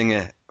Bryan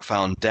Singer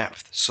found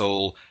depth,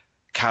 soul,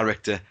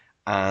 character,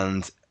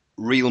 and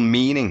real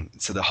meaning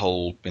to the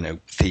whole,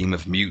 theme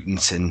of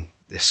mutants in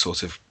this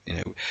sort of,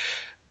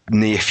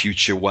 near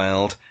future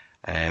world,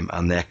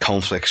 and their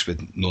conflicts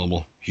with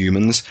normal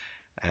humans.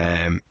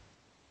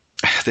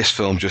 This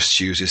film just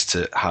chooses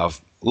to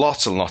have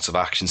lots and lots of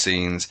action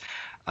scenes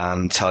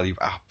and tell you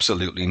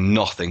absolutely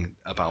nothing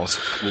about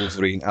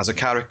Wolverine as a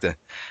character.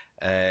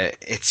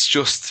 It's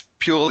just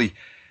purely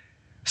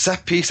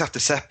set piece after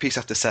set piece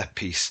after set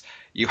piece.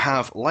 You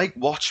have, like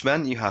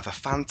Watchmen, you have a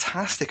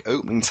fantastic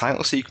opening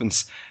title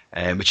sequence,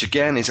 which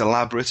again is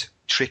elaborate,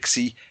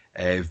 tricksy,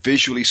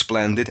 visually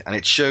splendid, and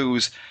it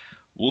shows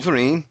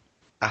Wolverine,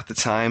 at the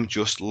time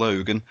just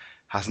Logan,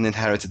 hasn't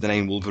inherited the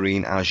name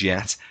Wolverine as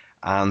yet,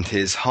 and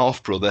his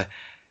half-brother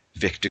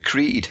Victor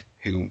Creed,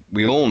 who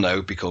we all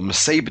know becomes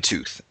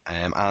Sabretooth.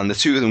 And the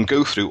two of them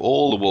go through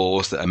all the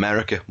wars that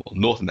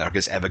North America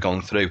has ever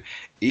gone through,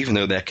 even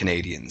though they're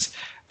Canadians.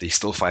 They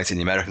still fight in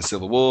the American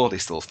Civil War, they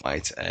still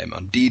fight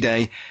on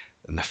D-Day,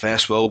 in the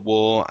First World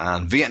War,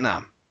 and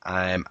Vietnam.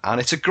 And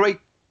it's a great,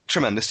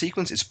 tremendous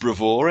sequence. It's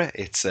bravura,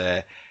 it's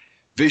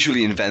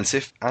visually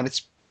inventive, and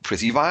it's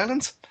pretty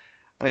violent.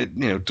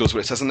 And it does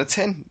what it says on the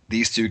tin.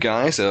 These two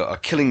guys are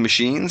killing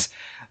machines.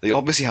 They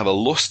obviously have a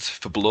lust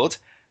for blood,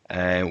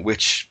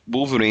 which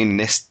Wolverine in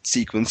this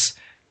sequence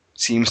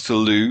seems to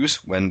lose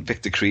when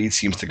Victor Creed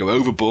seems to go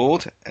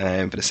overboard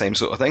for the same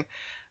sort of thing.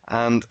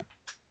 And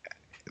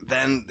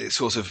then it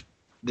sort of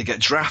they get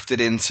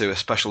drafted into a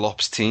special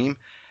ops team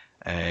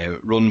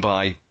run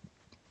by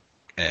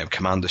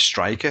Commander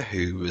Stryker,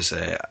 who was,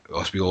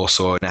 as we all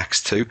saw in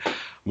X2,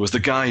 was the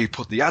guy who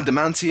put the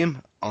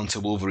adamantium onto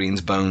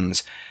Wolverine's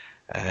bones.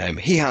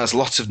 He has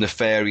lots of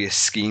nefarious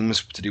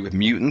schemes to do with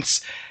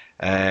mutants,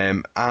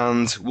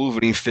 and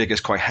Wolverine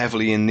figures quite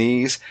heavily in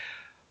these.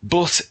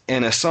 But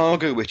in a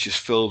saga which is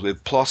filled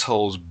with plot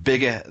holes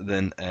bigger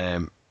than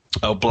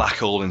a black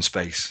hole in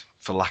space,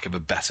 for lack of a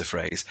better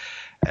phrase,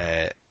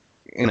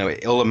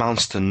 it all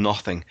amounts to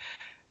nothing.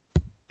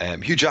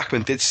 Hugh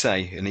Jackman did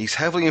say, and he's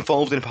heavily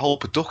involved in the whole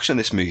production of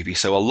this movie,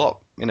 so a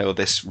lot,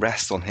 this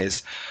rests on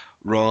his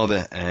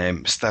rather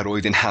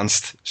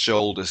steroid-enhanced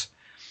shoulders.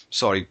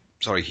 Sorry,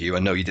 Hugh, I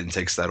know you didn't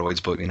take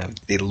steroids, but,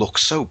 they look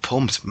so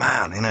pumped,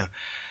 man,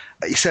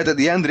 He said at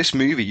the end of this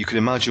movie, you could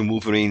imagine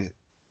Wolverine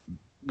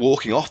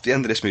walking off the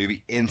end of this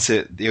movie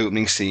into the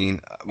opening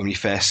scene when you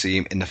first see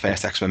him in the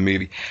first X-Men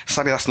movie.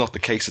 Sadly, that's not the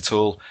case at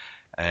all.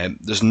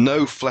 There's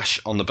no flesh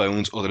on the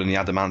bones other than the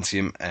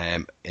adamantium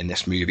in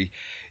this movie.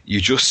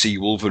 You just see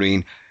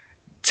Wolverine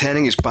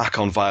turning his back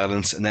on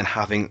violence and then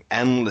having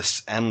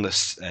endless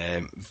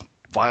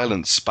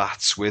violent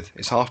spats with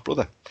his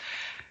half-brother.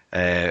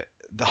 The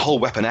whole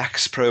Weapon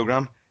X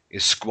program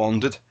is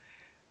squandered.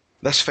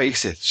 Let's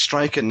face it,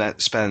 Stryker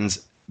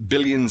spends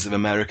billions of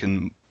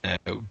American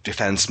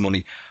defense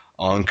money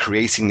on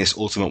creating this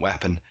ultimate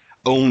weapon,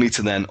 only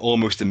to then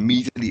almost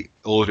immediately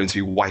order him to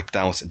be wiped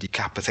out and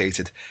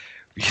decapitated.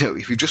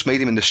 If you just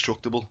made him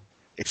indestructible,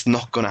 it's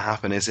not going to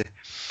happen, is it?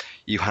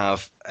 You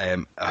have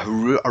a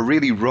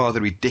really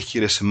rather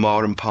ridiculous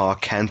Maren Parr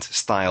Kent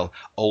style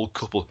old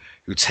couple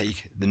who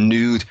take the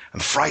nude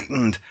and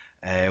frightened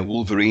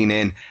Wolverine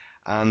in,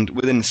 and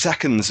within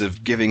seconds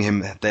of giving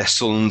him their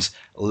son's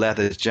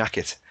leather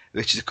jacket,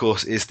 which of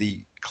course is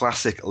the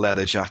classic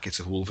leather jacket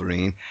of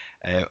Wolverine,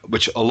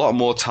 which a lot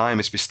more time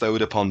is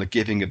bestowed upon the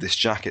giving of this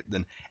jacket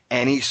than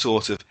any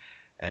sort of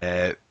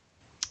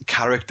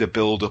character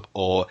build-up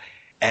or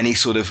any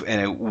sort of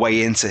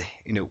way into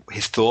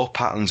his thought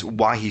patterns,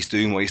 why he's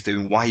doing what he's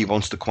doing, why he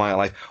wants the quiet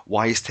life,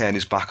 why he's turned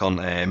his back on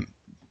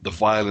the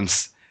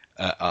violence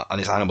and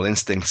his animal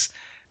instincts.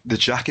 The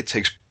jacket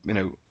takes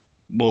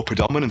more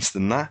predominance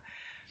than that,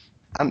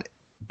 and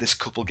this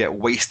couple get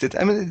wasted.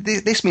 I mean,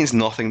 this means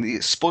nothing.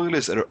 The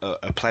spoilers are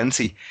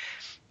plenty.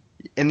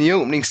 In the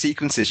opening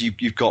sequences,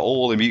 you've got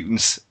all the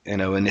mutants,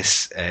 in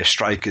this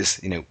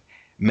Stryker's,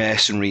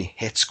 mercenary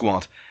hit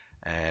squad,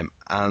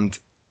 and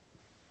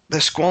they're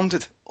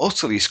squandered,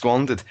 utterly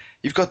squandered.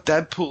 You've got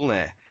Deadpool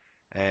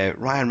there,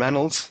 Ryan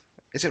Reynolds.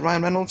 Is it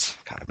Ryan Reynolds?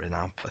 Can't remember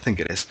now. I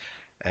think it is.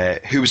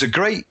 Who was a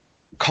great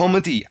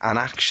comedy and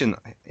action,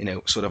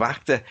 sort of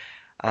actor,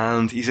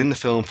 and he's in the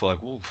film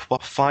for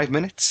 5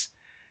 minutes.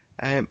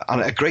 And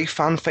a great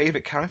fan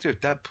favourite character of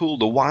Deadpool,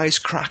 the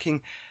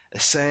wisecracking,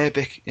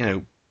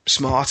 acerbic,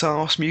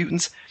 smart-arse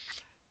mutant.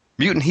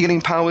 Mutant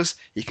healing powers,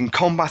 he can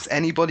combat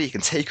anybody, he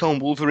can take on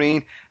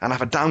Wolverine and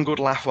have a damn good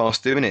laugh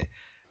whilst doing it.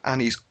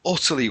 And he's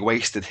utterly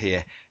wasted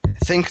here.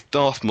 Think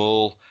Darth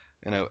Maul,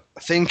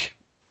 think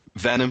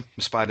Venom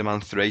from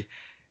Spider-Man 3,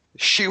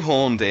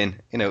 shoehorned in.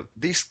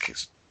 These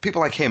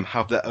people like him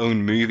have their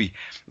own movie.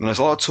 And there's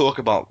a lot of talk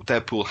about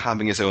Deadpool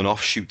having his own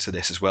offshoot to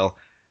this as well.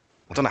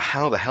 I don't know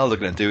how the hell they're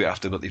going to do it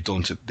after what they've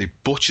done. They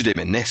butchered him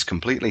in this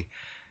completely.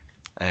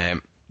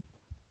 On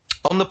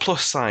the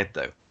plus side,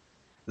 though,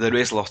 there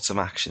is lots of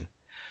action.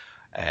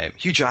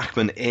 Hugh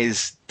Jackman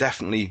is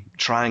definitely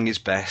trying his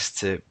best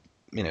to,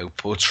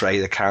 portray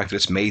the character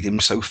that's made him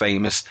so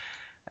famous.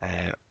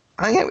 And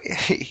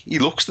he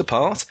looks the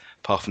part,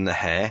 apart from the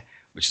hair,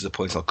 which is a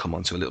point I'll come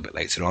on to a little bit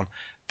later on.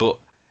 But,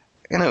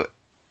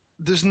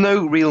 there's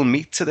no real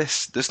meat to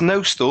this. There's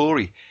no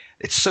story.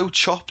 It's so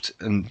chopped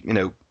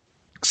and,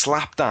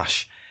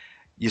 slapdash.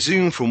 You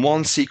zoom from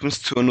one sequence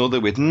to another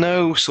with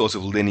no sort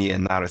of linear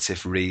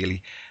narrative,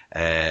 really.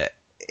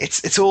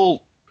 It's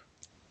all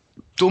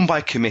done by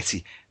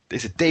committee.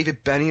 There's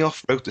David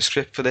Benioff wrote the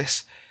script for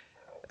this,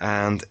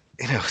 and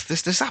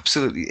there's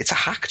absolutely, it's a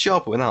hack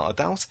job without a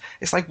doubt.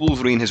 It's like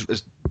Wolverine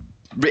has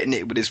written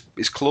it with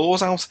his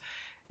claws out.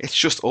 It's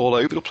just all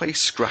over the place,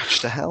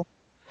 scratched to hell.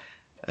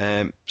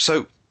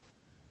 So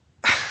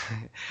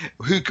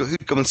who'd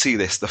come and see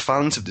this? The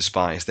fans have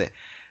despised it.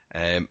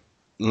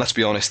 Let's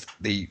be honest,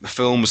 the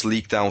film was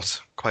leaked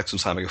out quite some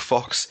time ago.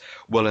 Fox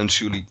well and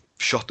truly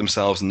shot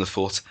themselves in the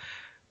foot.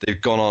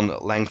 They've gone on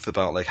at length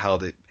about how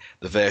the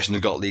version that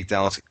got leaked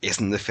out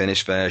isn't the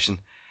finished version.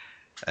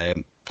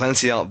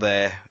 Plenty out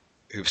there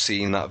who've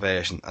seen that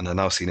version and are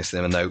now seen a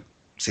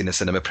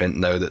cinema print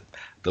know that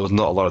there was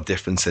not a lot of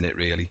difference in it,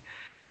 really.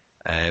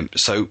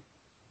 So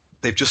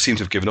they've just seemed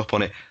to have given up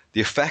on it. The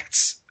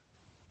effects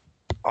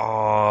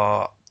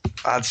are,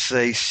 I'd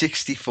say,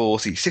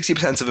 60-40.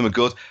 60% of them are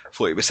good,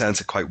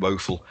 40% are quite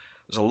woeful.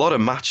 There's a lot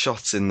of matte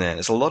shots in there.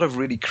 There's a lot of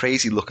really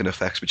crazy-looking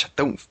effects which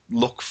don't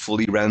look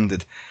fully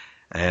rendered.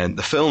 And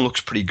the film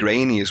looks pretty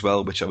grainy as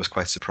well, which I was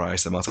quite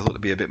surprised about. I thought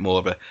it'd be a bit more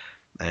of a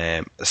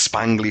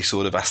spangly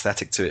sort of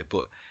aesthetic to it,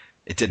 but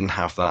it didn't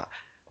have that.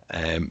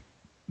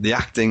 the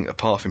acting,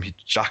 apart from Hugh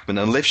Jackman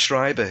and Liv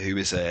Schreiber, who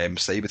is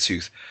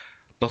Sabretooth,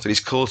 not that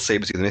he's called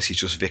Sabretooth in this, he's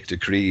just Victor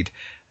Creed.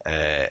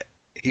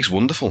 He's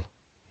wonderful.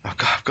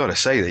 I've got to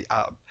say, that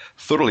I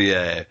thoroughly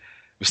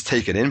was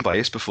taken in by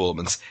his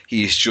performance.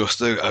 He is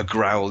just a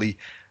growly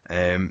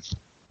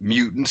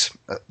mutant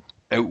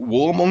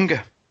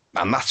warmonger,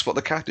 and that's what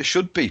the character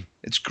should be.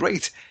 It's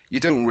great. You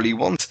don't really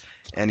want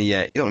any,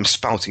 you don't want him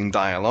spouting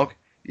dialogue.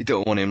 You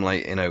don't want him,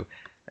 like,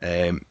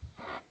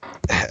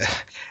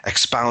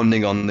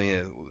 expounding on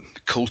the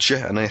culture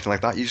and anything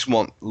like that. You just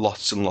want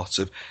lots and lots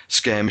of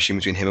skirmishing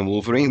between him and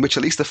Wolverine, which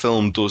at least the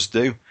film does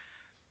do.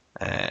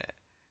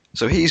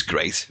 So he's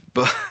great,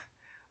 but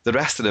the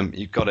rest of them,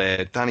 you've got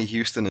Danny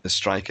Huston as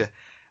Stryker.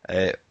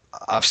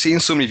 I've seen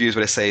some reviews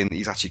where they're saying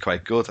he's actually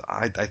quite good.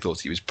 I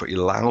thought he was pretty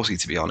lousy,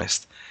 to be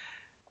honest.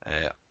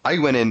 I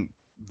went in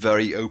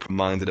very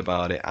open-minded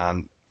about it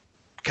and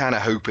kind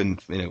of hoping,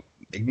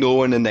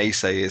 ignoring the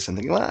naysayers and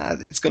thinking, well,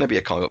 it's going to be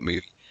a comic book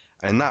movie.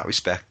 And in that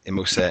respect, it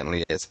most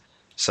certainly is.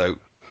 So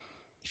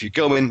if you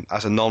go in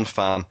as a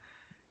non-fan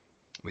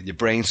with your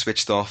brain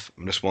switched off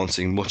and just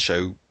wanting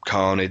macho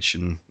carnage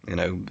and,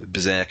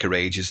 berserker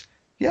rages,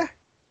 yeah,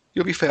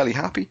 you'll be fairly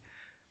happy.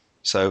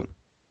 So,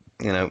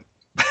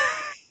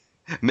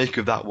 make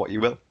of that what you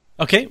will.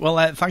 Okay,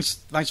 well,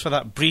 thanks for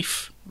that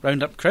brief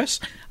roundup, Chris.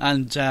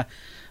 And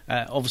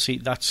obviously,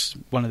 that's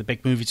one of the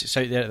big movies that's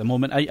out there at the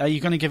moment. Are you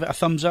going to give it a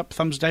thumbs up,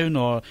 thumbs down,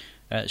 or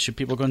should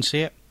people go and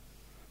see it?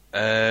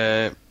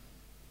 Yeah,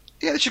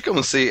 they should go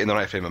and see it in the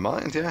right frame of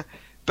mind. Yeah,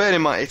 bear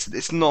in mind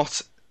it's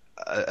not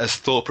as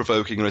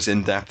thought-provoking or as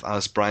in-depth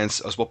as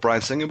what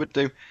Bryan Singer would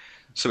do.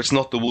 So it's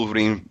not the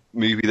Wolverine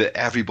movie that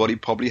everybody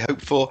probably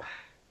hoped for.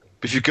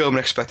 But if you go and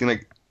expecting,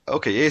 like,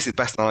 okay, here's the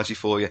best analogy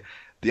for you: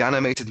 the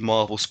animated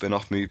Marvel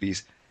spin-off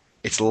movies.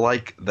 It's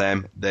like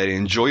them. They're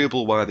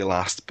enjoyable while they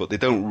last, but they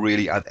don't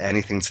really add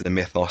anything to the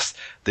mythos.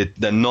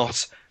 They're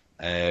not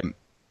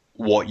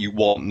what you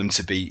want them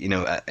to be,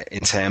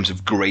 in terms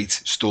of great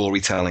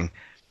storytelling.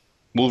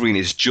 Wolverine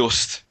is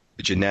just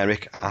a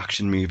generic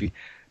action movie,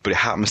 but it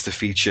happens to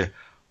feature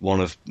one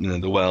of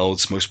the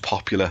world's most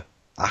popular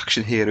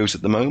action heroes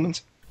at the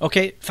moment.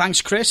 Okay,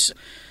 thanks, Chris.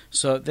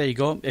 So there you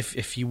go.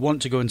 If you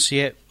want to go and see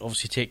it,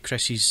 obviously take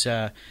Chris's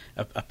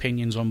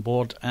opinions on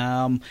board.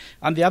 And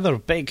the other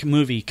big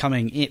movie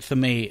coming 8th of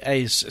May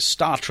is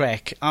Star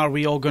Trek. Are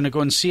we all going to go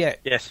and see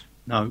it? Yes.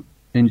 No.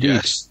 Indeed.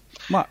 Yes.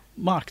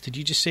 Mark, did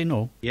you just say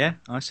no? Yeah,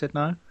 I said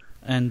no.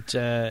 And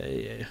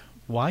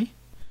why?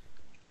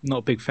 Not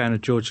a big fan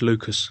of George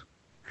Lucas.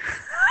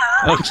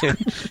 Okay.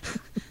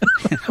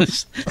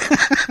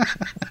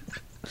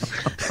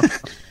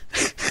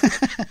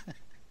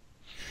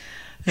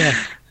 Yeah.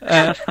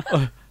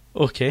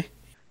 Okay.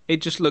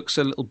 It just looks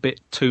a little bit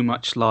too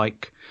much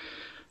like,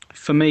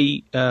 for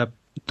me,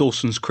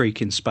 Dawson's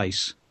Creek in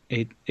space.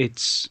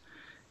 It's.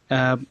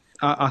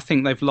 I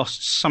think they've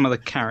lost some of the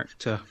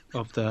character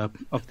of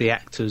the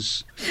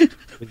actors.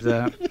 With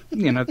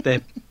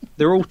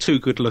they're all too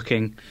good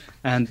looking,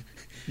 and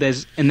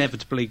there's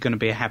inevitably going to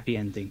be a happy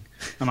ending.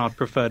 And I'd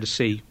prefer to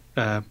see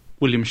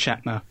William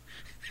Shatner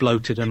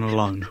bloated and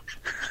alone.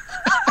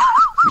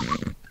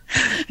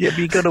 Yeah, but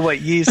you've got to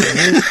wait years and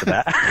years for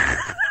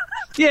that.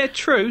 Yeah,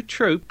 true.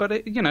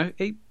 But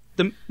the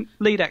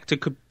lead actor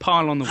could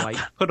pile on the weight,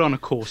 put on a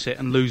corset,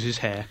 and lose his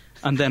hair,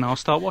 and then I'll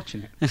start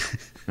watching it.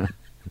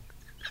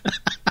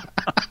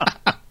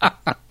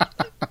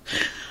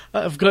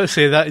 I've got to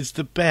say that is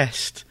the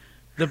best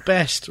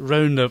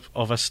roundup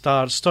of a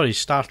Star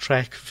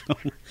Trek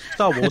film.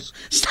 Star Wars.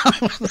 Star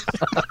Wars.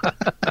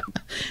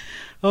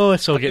 Oh,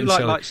 it's all getting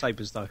silly.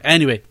 Lightsabers, though.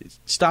 Anyway,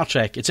 Star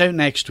Trek. It's out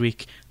next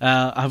week.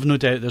 I have no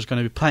doubt there's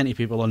going to be plenty of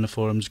people on the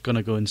forums going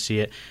to go and see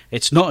it.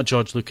 It's not a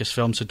George Lucas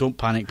film, so don't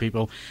panic,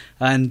 people.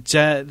 And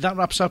that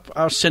wraps up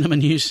our cinema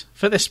news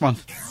for this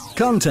month.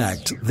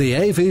 Contact the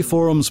AV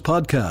Forums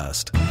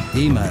podcast.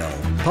 Email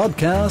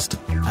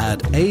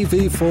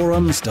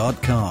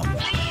podcast@avforums.com.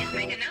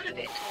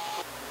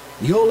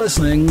 You're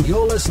listening to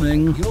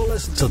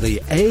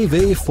the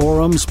AV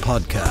Forums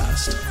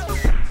podcast.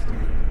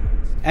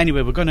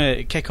 Anyway, we're going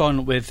to kick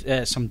on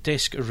with some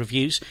disc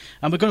reviews,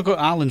 and we're going to go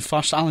to Alan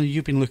first. Alan,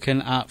 you've been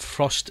looking at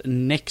Frost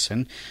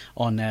Nixon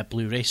on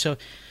Blu-ray, so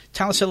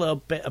tell us a little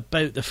bit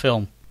about the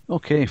film.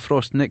 Okay,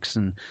 Frost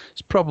Nixon.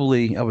 It's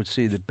probably, I would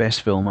say, the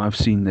best film I've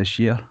seen this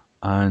year,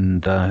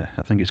 and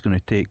I think it's going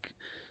to take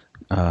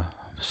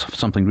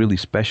something really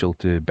special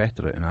to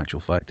better it, in actual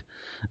fact.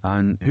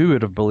 And who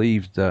would have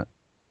believed that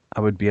I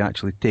would be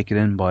actually taken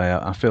in by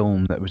a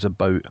film that was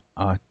about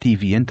a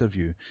TV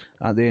interview?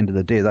 At the end of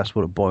the day, that's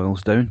what it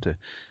boils down to.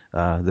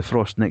 The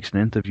Frost Nixon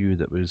interview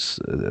that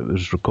was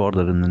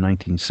recorded in the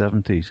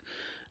 1970s.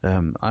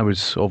 I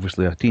was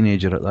obviously a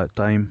teenager at that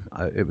time.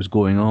 It was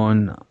going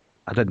on.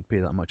 I didn't pay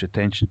that much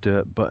attention to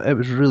it, but it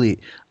was really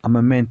a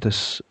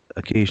momentous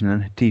occasion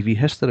in TV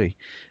history.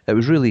 It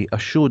was really a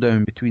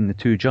showdown between the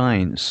two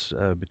giants,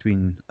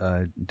 between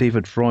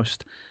David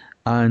Frost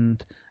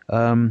and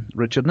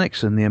Richard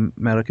Nixon, the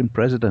American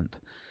president.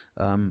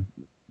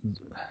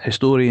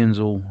 historians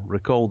will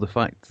recall the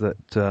fact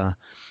that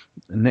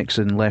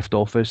Nixon left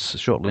office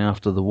shortly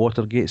after the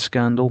Watergate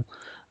scandal,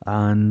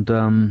 and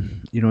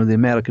the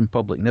American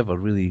public never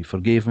really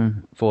forgave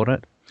him for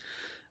it.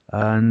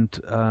 And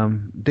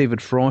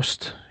David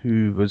Frost,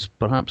 who was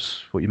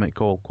perhaps what you might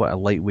call quite a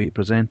lightweight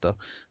presenter,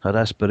 had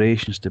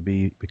aspirations to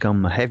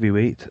become a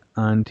heavyweight,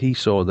 and he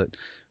saw that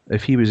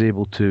if he was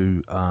able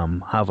to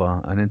have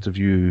an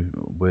interview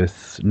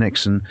with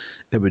Nixon,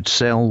 it would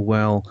sell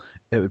well,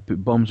 it would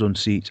put bums on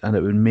seats, and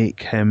it would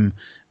make him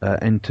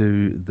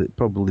into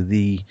probably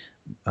the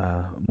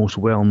most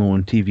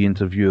well-known TV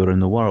interviewer in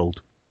the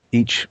world.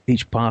 Each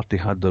party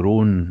had their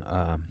own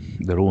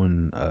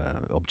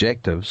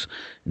objectives.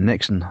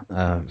 Nixon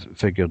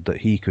figured that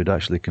he could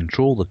actually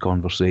control the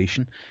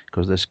conversation,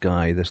 because this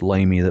guy, this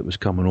limey that was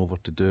coming over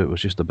to do it,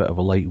 was just a bit of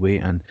a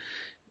lightweight, and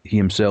he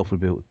himself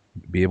would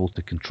be able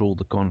to control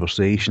the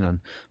conversation and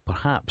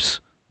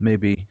perhaps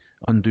maybe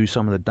undo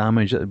some of the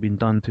damage that had been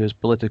done to his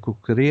political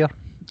career.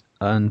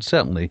 And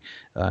certainly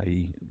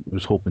he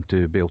was hoping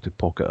to be able to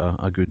pocket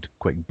a good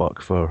quick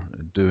buck for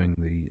doing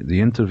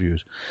the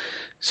interviews.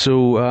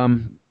 So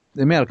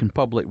the American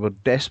public were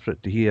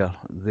desperate to hear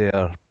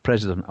their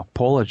president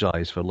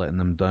apologise for letting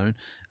them down,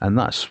 and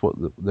that's what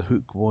the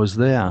hook was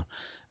there.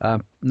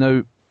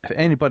 Now, if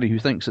anybody who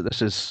thinks that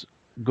this is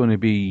going to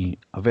be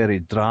a very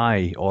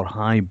dry or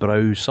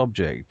highbrow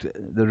subject,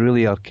 they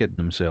really are kidding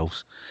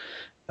themselves.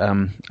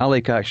 I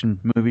like action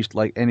movies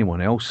like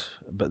anyone else,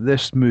 but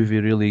this movie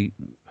really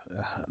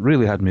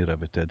had me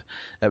riveted.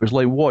 It was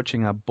like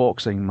watching a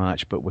boxing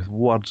match, but with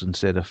words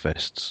instead of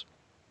fists.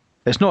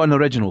 It's not an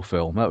original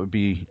film. That would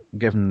be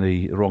giving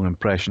the wrong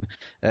impression.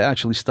 It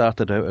actually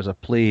started out as a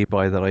play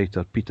by the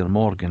writer Peter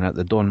Morgan at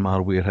the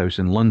Donmar Warehouse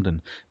in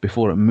London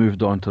before it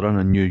moved on to run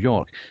in New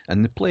York.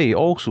 And the play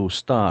also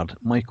starred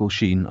Michael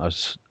Sheen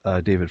as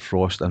David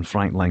Frost and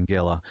Frank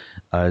Langella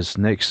as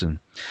Nixon.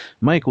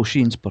 Michael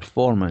Sheen's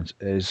performance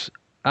is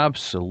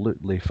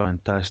absolutely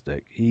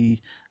fantastic.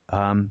 He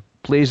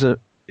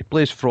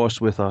plays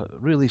Frost with a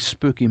really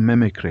spooky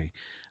mimicry.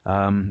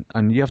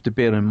 And you have to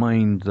bear in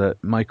mind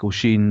that Michael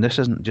Sheen, this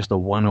isn't just a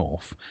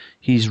one-off.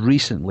 He's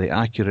recently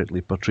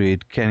accurately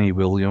portrayed Kenny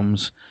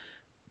Williams,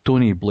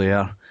 Tony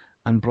Blair,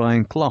 and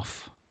Brian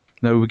Clough.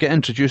 Now, we get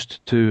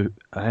introduced to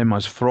him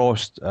as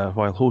Frost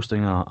while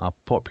hosting a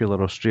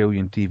popular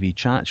Australian TV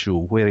chat show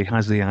where he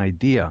has the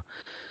idea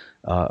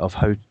of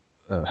how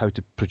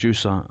to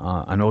produce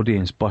an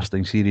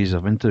audience-busting series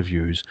of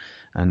interviews,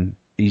 and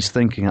he's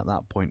thinking at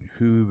that point,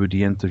 who would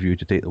he interview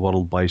to take the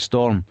world by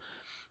storm?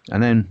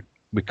 And then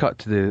we cut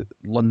to the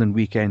London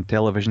Weekend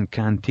Television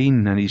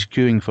canteen, and he's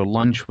queuing for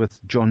lunch with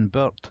John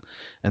Birt.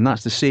 And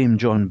that's the same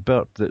John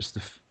Birt that's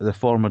the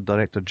former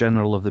Director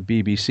General of the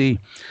BBC.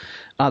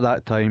 At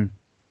that time,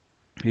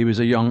 he was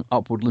a young,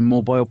 upwardly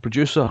mobile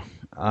producer.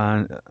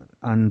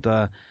 And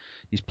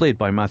he's played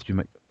by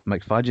Matthew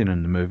McFadyen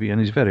in the movie, and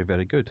he's very,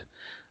 very good.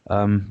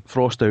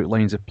 Frost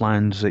outlines the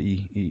plans that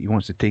he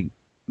wants to take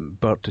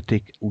Birt to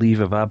take leave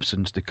of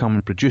absence to come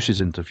and produce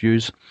his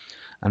interviews,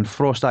 and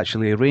Frost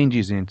actually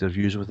arranges the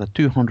interviews with a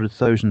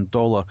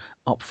 $200,000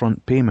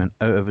 upfront payment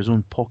out of his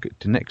own pocket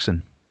to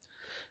Nixon.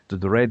 To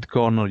the red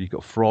corner, you've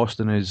got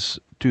Frost and his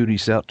two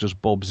researchers,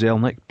 Bob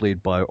Zelnick,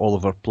 played by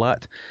Oliver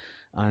Platt,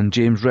 and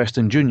James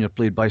Reston Jr.,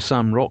 played by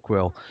Sam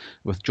Rockwell,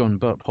 with John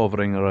Birt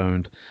hovering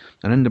around.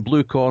 And in the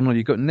blue corner,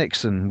 you've got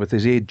Nixon with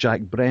his aide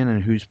Jack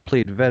Brennan, who's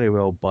played very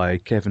well by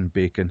Kevin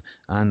Bacon,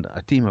 and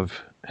a team of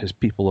his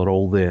people are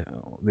all there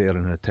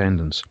in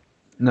attendance.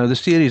 Now, the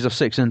series of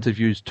 6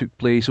 interviews took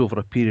place over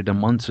a period of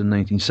months in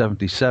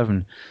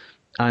 1977,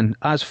 and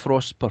as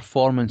Frost's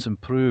performance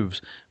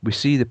improves, we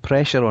see the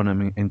pressure on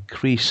him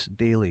increase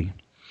daily.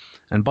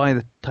 And by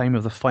the time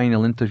of the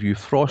final interview,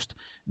 Frost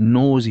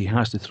knows he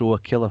has to throw a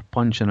killer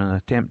punch in an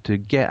attempt to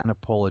get an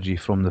apology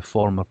from the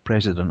former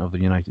President of the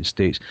United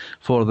States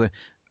for the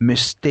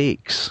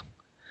mistakes,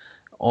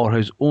 or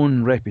his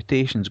own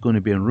reputation is going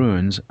to be in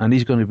ruins, and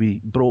he's going to be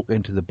broke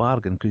into the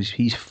bargain because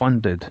he's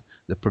funded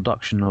the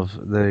production of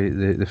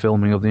the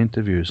filming of the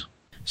interviews.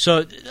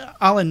 So,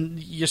 Alan,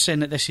 you're saying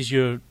that this is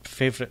your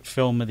favourite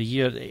film of the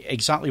year.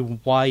 Exactly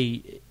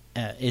why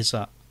is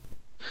that?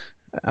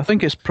 I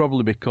think it's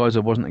probably because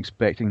I wasn't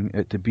expecting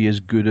it to be as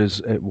good as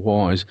it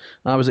was.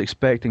 I was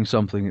expecting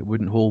something that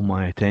wouldn't hold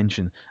my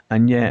attention,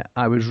 and yet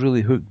I was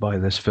really hooked by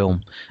this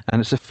film.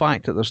 And it's the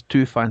fact that there's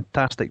 2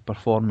 fantastic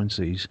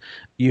performances.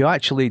 You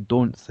actually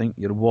don't think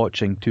you're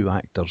watching 2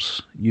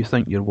 actors. You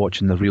think you're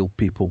watching the real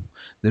people.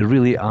 They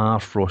really are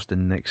Frost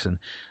and Nixon.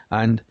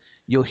 And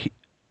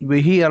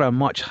we hear a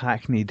much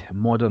hackneyed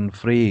modern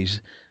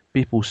phrase.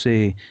 People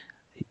say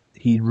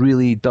he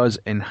really does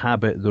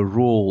inhabit the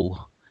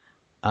role.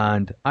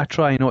 And I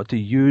try not to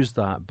use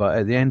that, but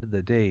at the end of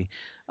the day,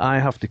 I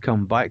have to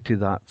come back to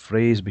that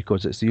phrase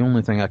because it's the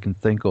only thing I can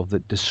think of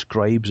that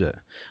describes it.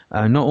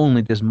 Not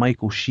only does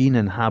Michael Sheen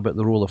inhabit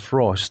the role of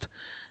Frost,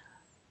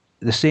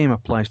 the same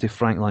applies to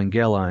Frank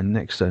Langella and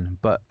Nixon,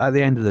 but at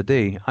the end of the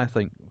day, I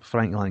think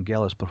Frank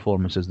Langella's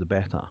performance is the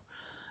better.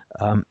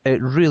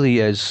 It really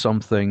is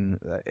something.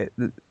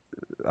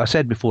 I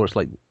said before, it's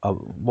like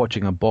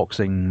watching a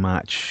boxing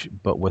match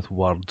but with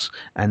words,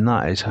 and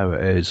that is how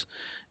it is.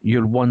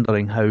 You're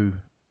wondering how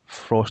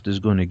Frost is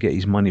going to get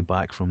his money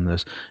back from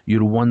this.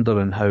 You're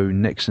wondering how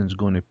Nixon's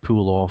going to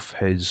pull off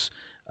his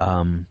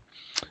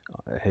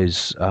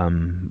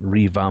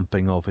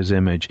revamping of his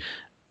image,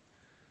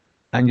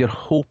 and you're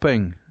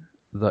hoping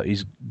that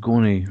he's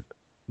going to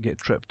get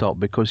tripped up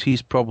because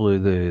he's probably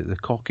the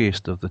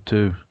cockiest of the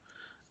two,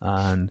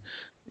 and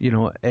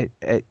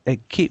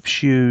it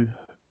keeps you.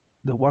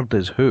 The word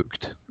is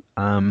hooked.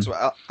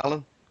 So,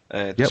 Alan,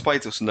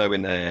 despite us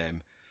knowing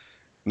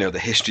the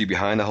history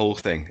behind the whole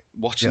thing,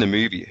 watching the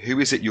movie, who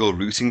is it you're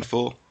rooting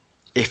for?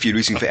 If you're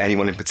rooting for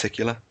anyone in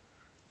particular,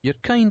 you're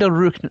kind of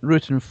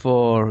rooting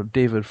for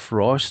David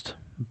Frost,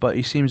 but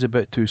he seems a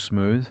bit too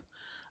smooth.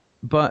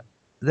 But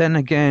then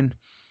again,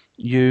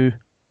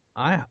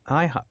 I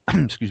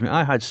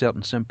had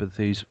certain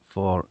sympathies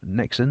for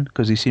Nixon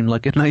because he seemed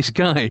like a nice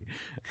guy,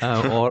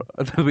 or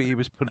the way he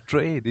was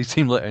portrayed, he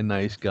seemed like a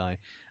nice guy,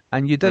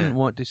 and you didn't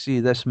want to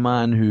see this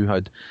man who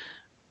had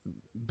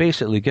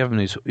basically given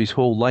his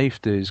whole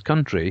life to his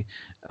country,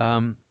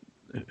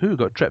 who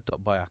got tripped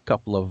up by a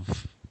couple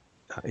of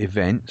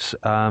events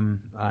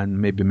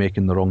and maybe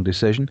making the wrong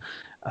decision.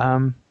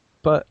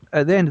 But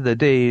at the end of the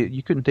day,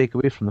 you couldn't take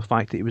away from the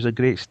fact that he was a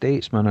great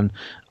statesman and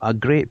a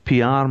great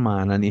PR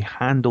man, and he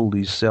handled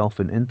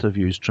himself in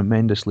interviews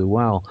tremendously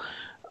well.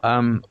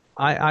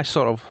 I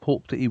sort of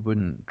hoped that he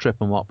wouldn't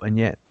trip him up, and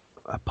yet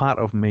a part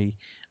of me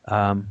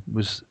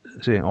was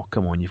saying, oh,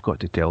 come on, you've got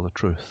to tell the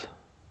truth.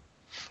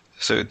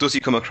 So does he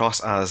come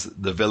across as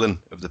the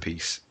villain of the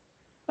piece?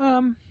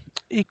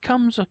 He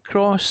comes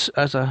across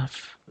as a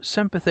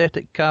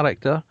sympathetic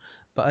character,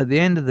 but at the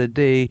end of the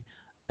day,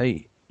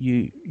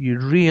 you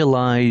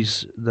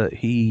realise that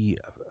he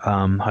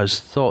has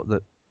thought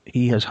that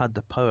he has had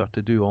the power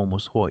to do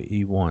almost what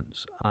he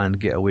wants and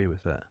get away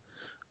with it,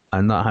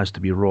 and that has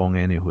to be wrong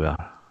anywhere.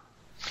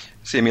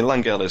 See, I mean,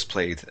 Langella's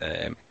played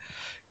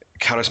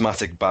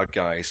charismatic bad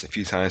guys a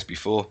few times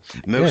before,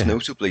 most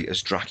notably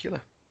as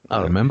Dracula.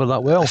 I remember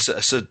that well.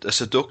 A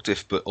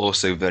seductive, but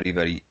also very,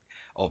 very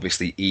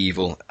obviously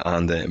evil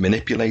and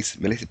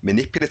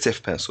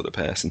manipulative sort of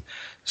person.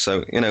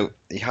 So,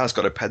 he has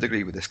got a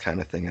pedigree with this kind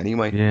of thing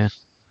anyway. Yeah.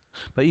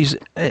 But he's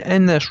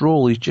in this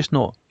role, he's just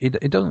not... He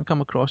doesn't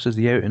come across as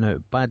the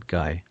out-and-out bad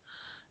guy.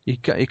 He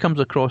comes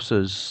across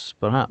as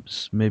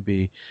perhaps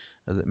maybe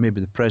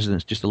the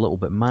president's just a little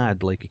bit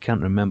mad, like he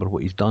can't remember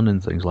what he's done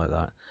and things like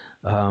that.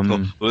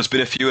 Well, there's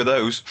been a few of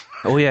those.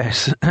 Oh,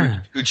 yes.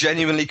 who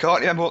genuinely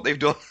can't remember what they've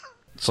done.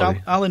 So,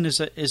 Alan, is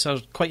there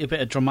quite a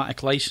bit of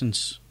dramatic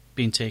license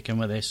being taken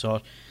with this,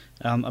 or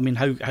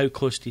how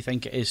close do you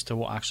think it is to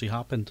what actually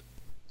happened?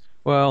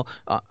 Well,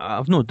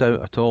 I've no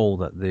doubt at all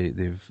that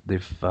they've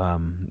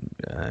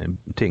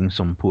taken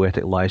some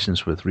poetic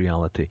license with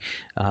reality,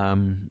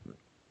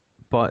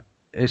 but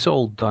it's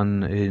all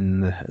done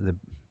in the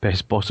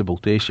best possible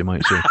taste, you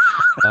might say.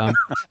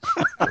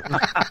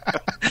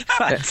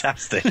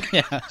 Fantastic.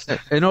 Yeah.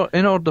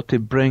 In order to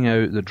bring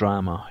out the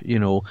drama,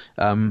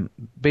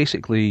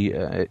 basically,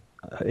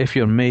 if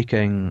you're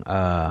making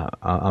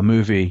a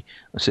movie,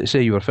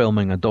 say you were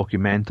filming a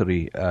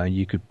documentary,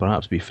 you could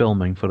perhaps be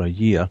filming for a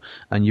year,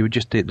 and you would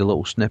just take the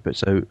little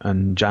snippets out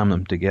and jam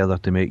them together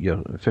to make your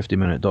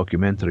 50-minute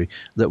documentary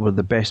that were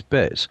the best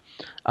bits.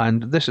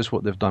 And this is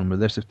what they've done with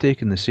this. They've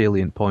taken the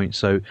salient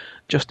points out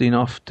just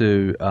enough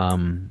to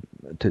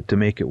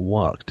make it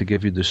work, to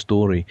give you the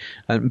story.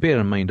 And bear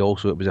in mind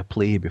also it was a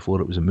play before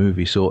it was a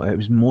movie, so it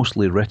was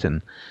mostly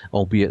written,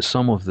 albeit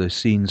some of the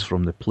scenes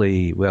from the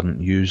play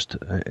weren't used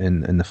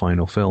in the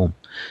final film.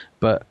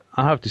 But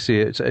I have to say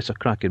it's a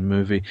cracking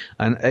movie,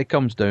 and it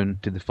comes down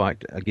to the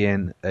fact,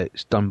 again,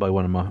 it's done by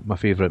one of my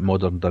favourite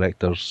modern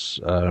directors,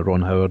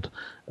 Ron Howard.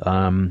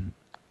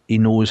 He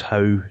knows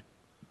how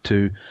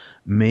to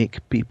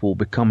make people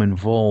become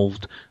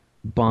involved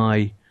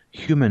by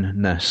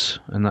humanness,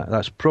 and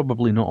that's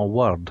probably not a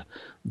word,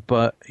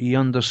 but he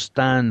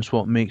understands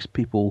what makes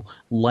people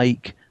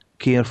like,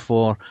 care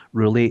for,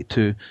 relate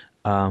to,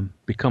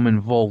 become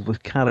involved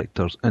with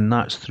characters, and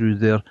that's through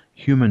their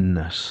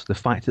humanness, the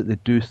fact that they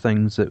do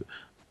things that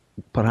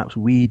perhaps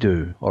we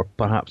do, or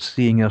perhaps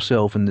seeing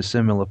ourselves in the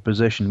similar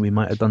position, we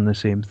might have done the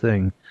same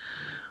thing.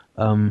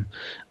 And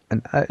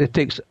it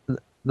takes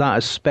that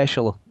as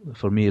special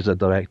for me as a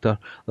director.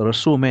 There are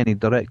so many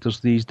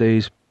directors these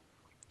days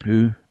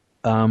who,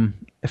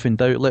 if in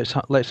doubt,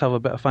 let's have a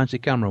bit of fancy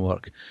camera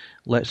work,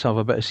 let's have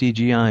a bit of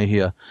CGI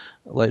here,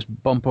 let's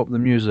bump up the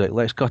music,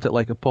 let's cut it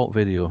like a pop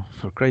video.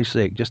 For Christ's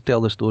sake, just tell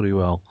the story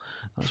well.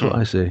 That's what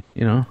I say,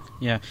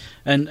 Yeah,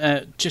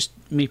 and just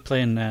me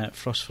playing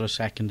Frost for a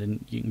second,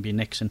 and you can be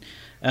Nixon.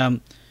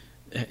 Alan,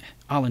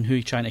 who are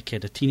you trying to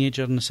kid? A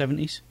teenager in the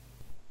 70s?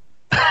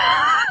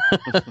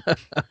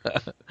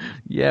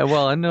 Yeah,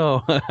 well, I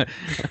know. I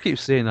keep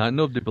saying that.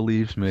 Nobody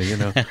believes me,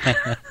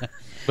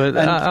 But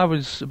I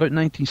was about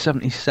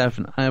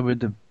 1977. I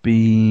would have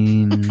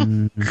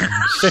been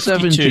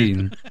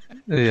 17.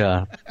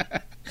 Yeah.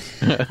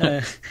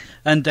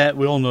 And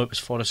we all know it was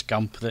Forrest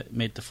Gump that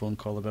made the phone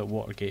call about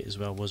Watergate as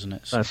well, wasn't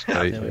it? So, that's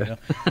right. There we go.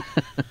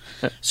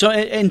 So,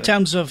 in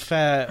terms of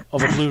a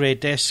Blu-ray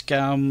disc,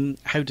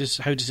 how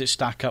does it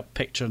stack up,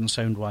 picture and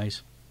sound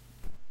wise?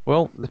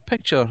 Well, the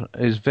picture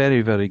is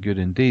very, very good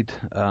indeed.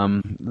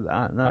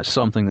 That's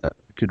something that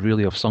could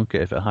really have sunk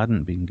it if it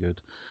hadn't been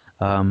good.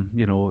 At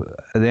the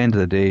end of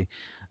the day,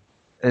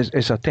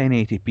 it's a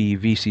 1080p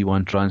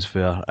VC1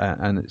 transfer,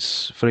 and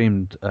it's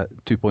framed at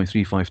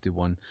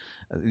 2.35:1.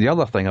 The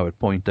other thing I would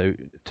point out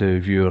to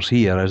viewers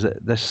here is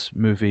that this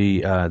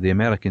movie, the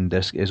American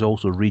disc, is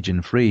also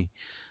region-free,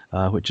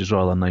 which is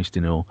rather nice to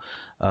know.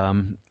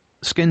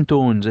 Skin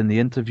tones in the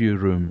interview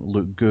room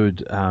look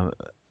good.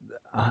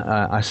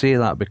 I say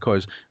that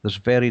because there's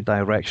very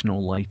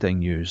directional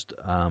lighting used.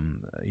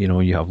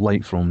 You have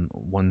light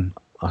from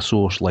a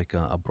source like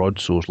a broad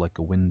source, like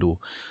a window,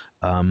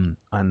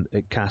 and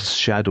it casts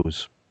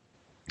shadows.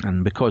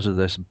 And because of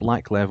this,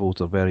 black levels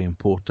are very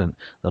important.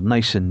 They're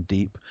nice and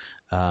deep.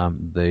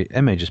 The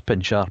image is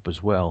pin sharp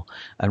as well.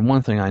 And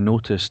one thing I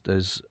noticed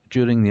is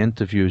during the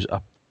interviews,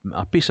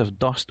 a piece of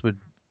dust would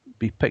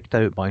be picked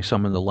out by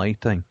some of the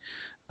lighting,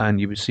 and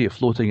you would see it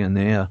floating in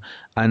the air.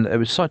 And it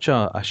was such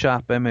a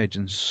sharp image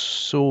and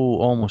so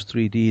almost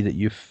 3D that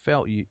you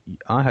felt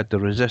I had to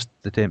resist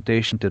the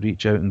temptation to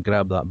reach out and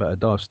grab that bit of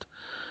dust.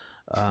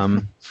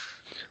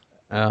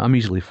 I'm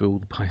easily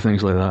fooled by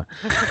things like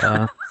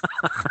that.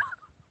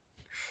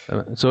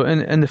 So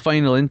in the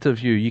final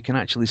interview, you can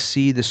actually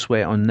see the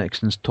sweat on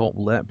Nixon's top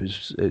lip.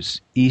 It's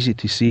easy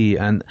to see,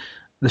 and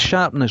the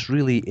sharpness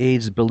really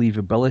aids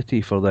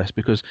believability for this,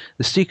 because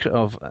the secret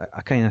of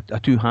a kind of a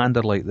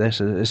two-hander like this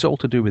is all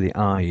to do with the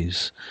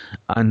eyes.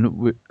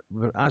 And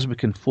as we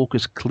can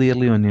focus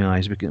clearly on the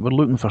eyes, we're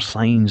looking for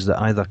signs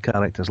that either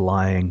character's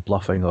lying,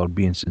 bluffing, or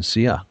being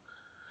sincere.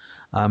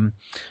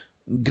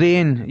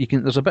 Grain,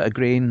 there's a bit of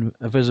grain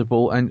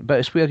visible, but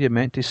it's where you're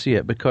meant to see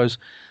it, because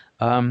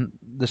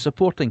the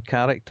supporting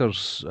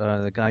characters,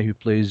 the guy who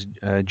plays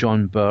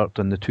John Burt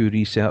and the two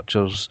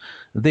researchers,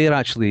 they're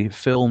actually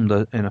filmed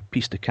in a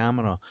piece to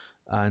camera,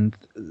 and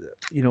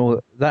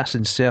that's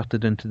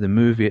inserted into the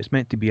movie. It's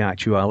meant to be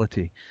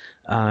actuality,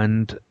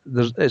 and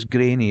it's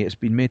grainy. It's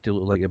been made to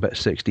look like a bit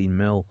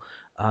 16mm,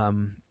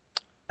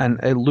 and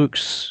it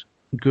looks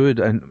good.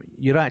 And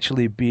you're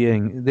actually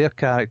their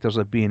characters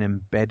are being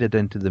embedded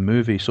into the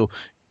movie, so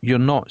you're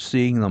not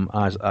seeing them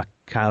as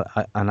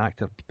an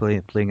actor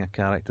playing a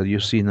character. You're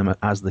seeing them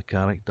as the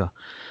character.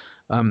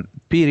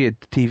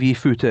 Period TV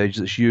footage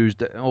that's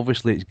used,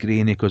 obviously it's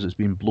grainy because it's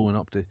been blown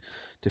up to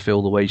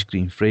fill the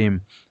widescreen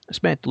frame.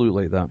 It's meant to look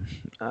like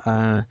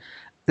that.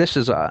 This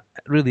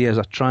really is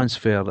a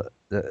transfer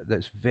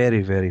that's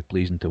very, very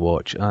pleasing to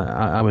watch.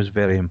 I was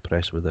very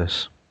impressed with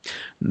this.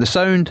 The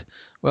sound,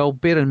 well,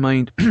 bear in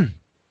mind,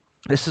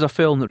 this is a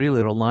film that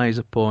really relies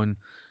upon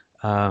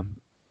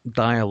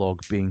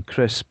dialogue being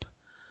crisp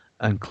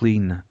and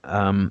clean.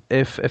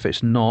 If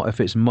it's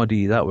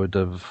muddy, that would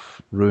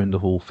have ruined the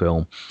whole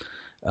film.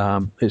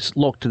 It's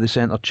locked to the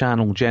centre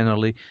channel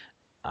generally,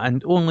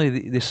 and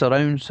only the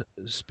surround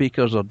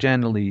speakers are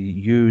generally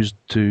used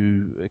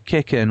to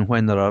kick in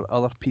when there are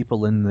other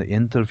people in the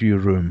interview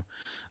room.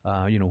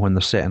 When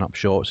they're setting up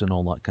shots and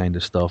all that kind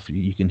of stuff,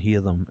 you can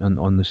hear them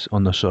on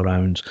the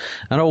surrounds.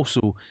 And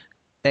also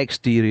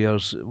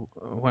exteriors,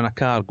 when a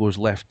car goes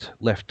left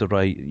to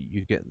right,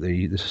 you get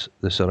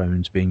the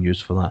surrounds being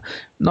used for that.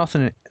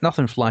 Nothing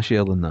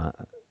flashier than that.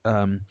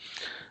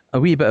 A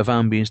wee bit of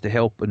ambience to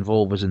help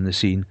involve us in the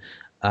scene.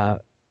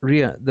 The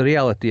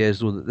reality is,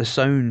 though, that the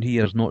sound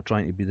here is not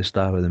trying to be the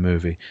star of the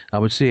movie. I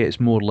would say it's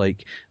more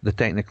like the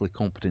technically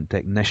competent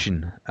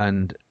technician,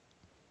 and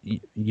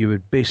you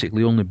would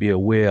basically only be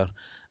aware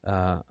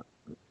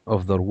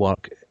of their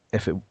work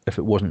if it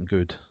wasn't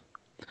good.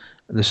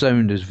 The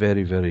sound is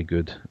very, very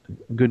good.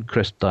 Good,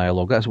 crisp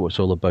dialogue. That's what it's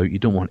all about. You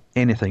don't want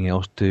anything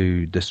else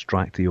to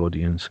distract the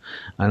audience.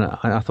 And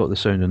I thought the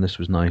sound in this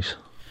was nice.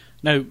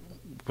 Now,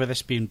 with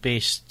this being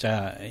based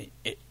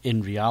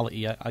in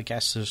reality, I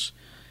guess there's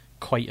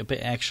quite a bit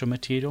extra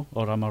material,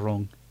 or am I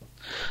wrong?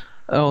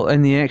 Oh,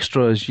 in the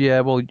extras, yeah.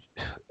 Well,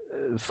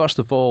 first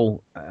of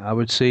all, I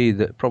would say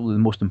that probably the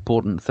most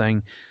important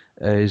thing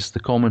is the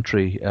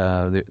commentary.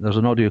 There's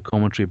an audio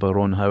commentary by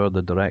Ron Howard,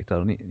 the director.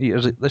 And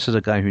this is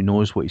a guy who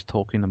knows what he's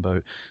talking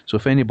about. So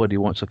if anybody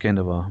wants a kind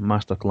of a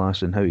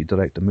masterclass in how to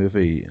direct a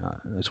movie,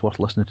 it's worth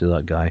listening to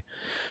that guy.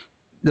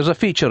 There's a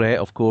featurette,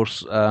 of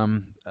course.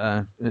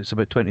 It's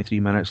about 23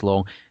 minutes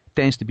long. It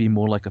tends to be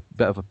more like a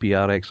bit of a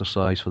PR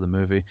exercise for the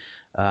movie.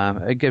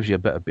 It gives you a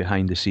bit of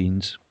behind the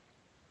scenes.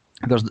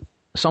 There's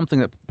something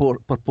that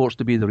purports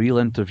to be the real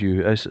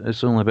interview.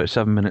 It's only about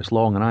 7 minutes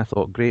long, and I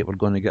thought, great, we're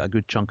going to get a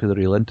good chunk of the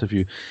real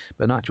interview.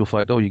 But in actual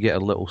fact, you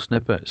get little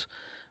snippets.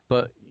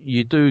 But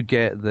you do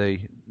get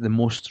the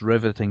most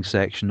riveting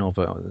section of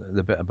it,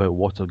 the bit about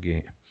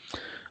Watergate.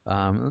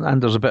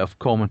 And there's a bit of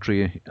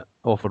commentary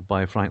offered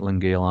by Frank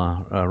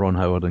Langella, Ron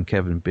Howard, and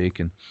Kevin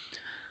Bacon.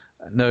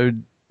 Now,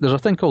 there's a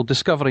thing called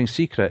Discovering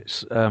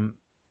Secrets,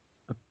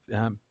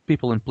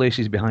 People and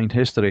Places Behind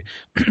History.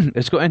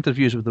 It's got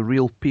interviews with the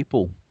real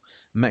people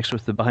mixed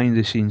with the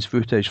behind-the-scenes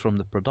footage from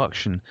the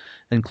production,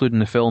 including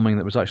the filming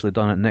that was actually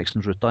done at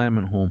Nixon's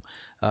retirement home.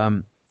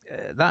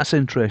 That's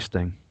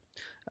interesting.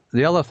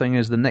 The other thing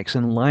is the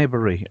Nixon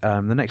Library.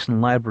 The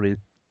Nixon Library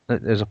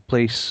is a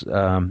place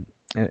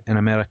in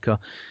America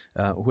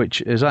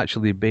which is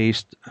actually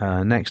based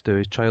next to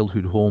his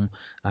childhood home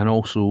and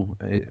also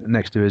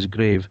next to his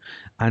grave.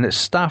 And it's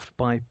staffed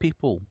by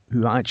people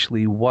who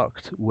actually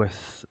worked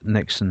with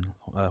Nixon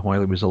while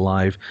he was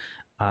alive.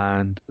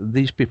 And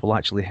these people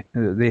actually,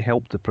 they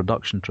helped the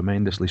production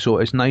tremendously. So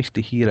it's nice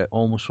to hear it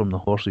almost from the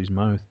horse's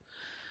mouth.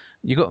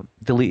 You got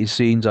deleted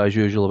scenes as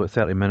usual, about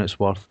 30 minutes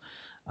worth.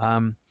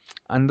 And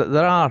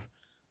there are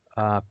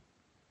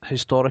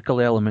historical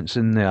elements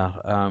in there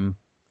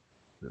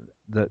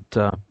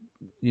that,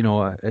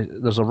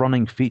 there's a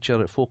running feature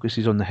that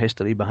focuses on the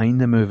history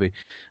behind the movie.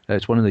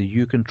 It's one of the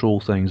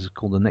U-Control things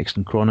called the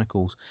Nixon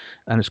Chronicles,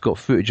 and it's got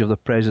footage of the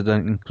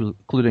president,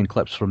 including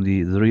clips from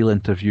the real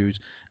interviews,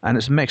 and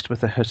it's mixed with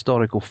the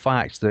historical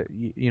facts that,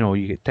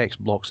 you get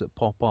text blocks that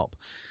pop up.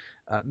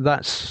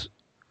 That's,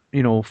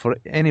 for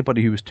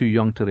anybody who was too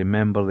young to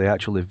remember the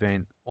actual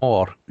event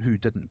or who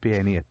didn't pay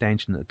any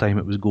attention at the time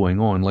it was going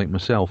on, like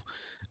myself,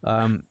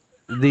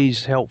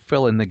 these help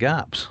fill in the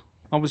gaps.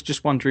 I was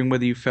just wondering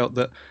whether you felt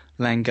that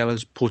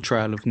Langell's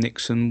portrayal of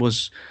Nixon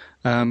was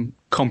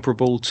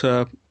comparable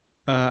to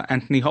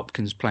Anthony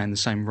Hopkins playing the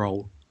same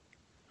role.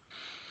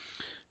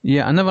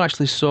 Yeah, I never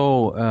actually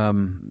saw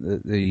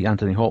the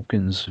Anthony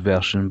Hopkins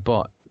version,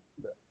 but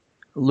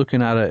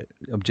looking at it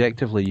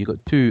objectively, you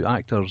got two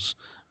actors,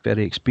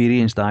 very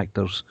experienced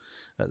actors,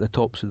 at the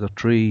tops of their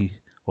tree,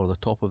 or the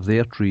top of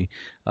their tree.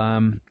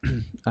 And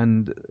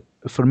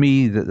for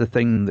me, the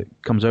thing that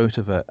comes out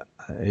of it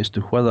is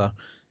to whether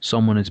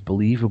someone is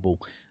believable.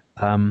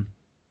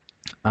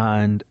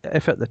 And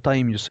if at the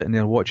time you're sitting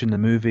there watching the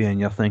movie and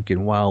you're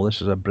thinking, wow,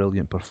 this is a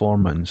brilliant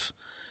performance,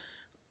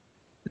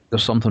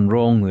 there's something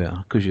wrong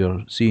there because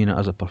you're seeing it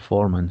as a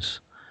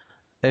performance.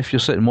 If you're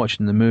sitting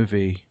watching the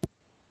movie,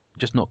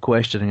 just not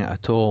questioning it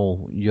at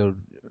all, your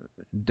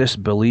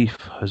disbelief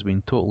has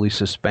been totally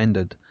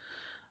suspended.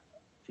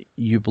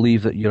 You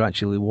believe that you're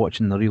actually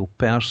watching the real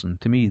person.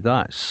 To me,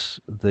 that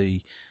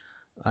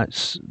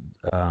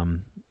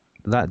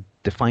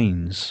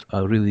defines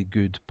a really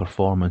good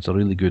performance, a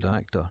really good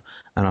actor.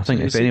 And I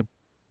think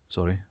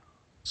Sorry,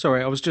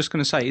 I was just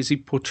going to say, is he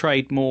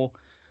portrayed more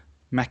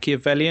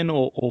Machiavellian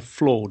or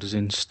flawed, as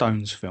in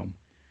Stone's film?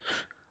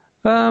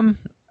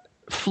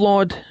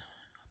 Flawed,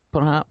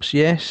 perhaps,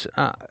 yes.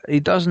 He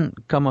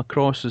doesn't come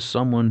across as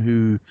someone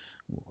who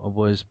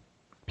was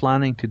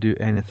planning to do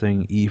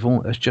anything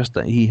evil. It's just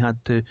that he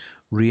had to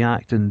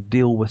react and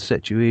deal with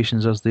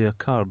situations as they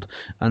occurred.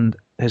 And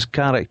his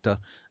character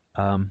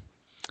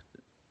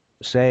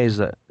says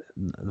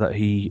that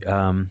he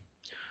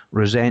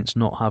resents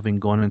not having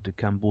gone into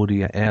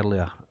Cambodia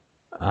earlier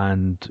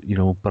and,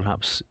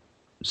 perhaps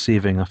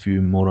saving a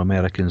few more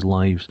Americans'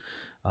 lives.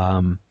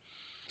 And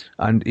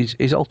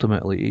he's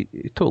ultimately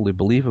totally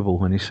believable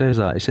when he says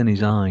that. It's in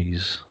his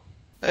eyes.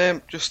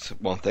 Just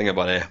one thing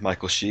about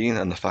Michael Sheen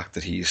and the fact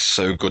that he's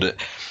so good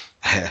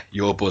at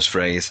your buzz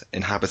phrase,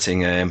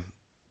 inhabiting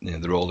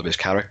the role of his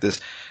characters.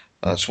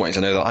 I just want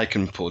you to know that I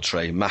can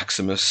portray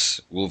Maximus,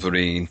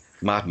 Wolverine,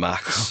 Mad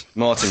Max,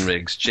 Martin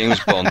Riggs, James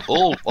Bond,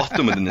 all of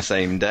them within the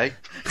same day,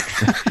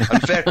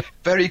 and very,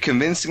 very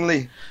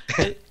convincingly.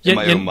 In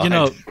my own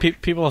mind.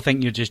 People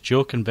think you're just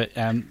joking, but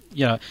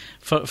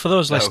for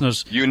those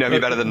listeners, you know me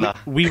better than that.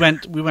 We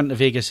went to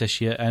Vegas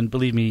this year, and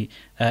believe me,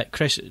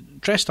 Chris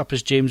dressed up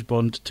as James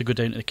Bond to go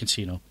down to the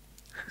casino.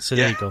 So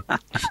there you go.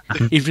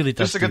 He really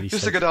does.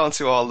 Just to go down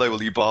to our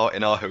lowly bar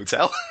in our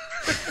hotel.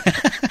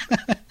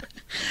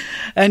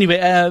 Anyway,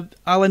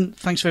 Alan,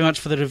 thanks very much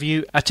for the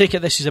review. I take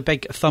it this is a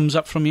big thumbs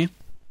up from you?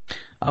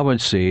 I would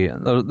say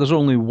there's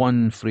only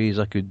one phrase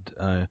I could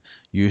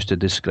use to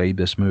describe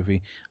this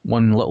movie.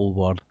 One little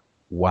word: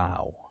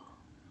 wow.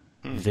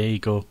 There you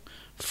go.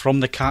 From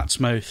the cat's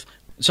mouth.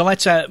 So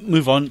let's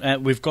move on.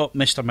 We've got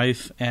Mr.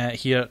 Mouth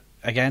here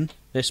again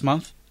this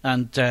month,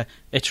 and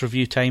it's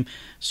review time,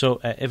 so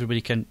everybody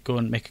can go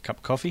and make a cup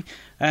of coffee.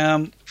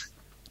 I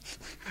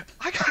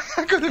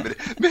got a minute.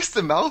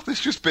 Mr. Mouth has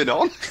just been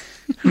on.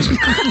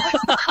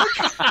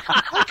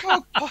 I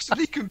can't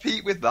possibly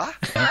compete with that.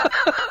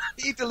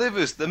 He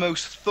delivers the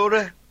most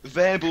thorough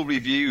verbal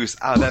reviews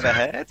I've ever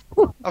heard.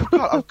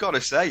 I've got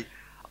to say,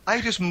 I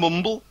just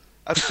mumble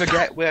and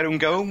forget where I'm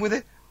going with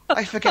it.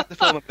 I forget the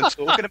film I've been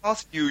talking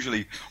about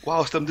usually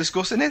whilst I'm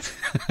discussing it.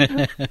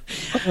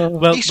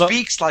 He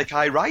speaks like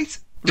I write.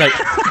 Right.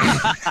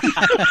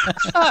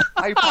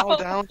 I bow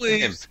down to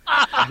him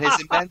and his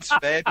immense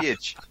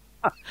verbiage.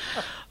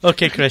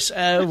 Okay, Chris,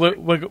 we're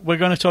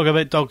going to talk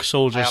about Dog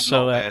Soldiers. I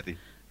am not worthy.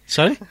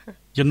 Sorry?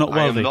 You're not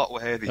worthy? I am not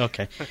worthy.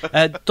 Okay.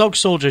 Dog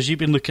Soldiers, you've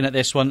been looking at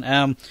this one.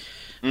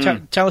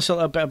 Tell us a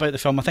little bit about the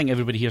film. I think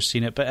everybody here's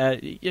seen it, but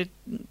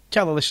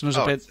tell the listeners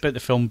about the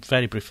film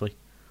very briefly.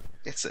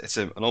 It's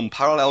an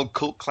unparalleled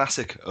cult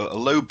classic, a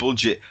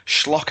low-budget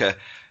schlocker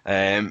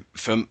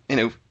from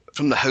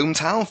the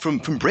hometown,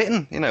 from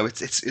Britain.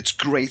 It's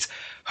great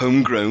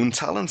homegrown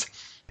talent.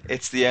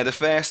 It's the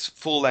first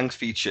full-length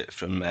feature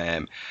from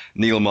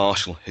Neil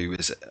Marshall, who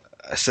is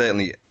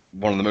certainly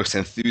one of the most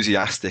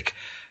enthusiastic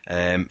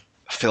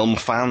film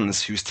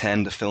fans who's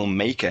turned a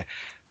filmmaker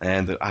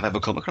that I've ever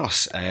come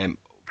across.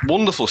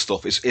 Wonderful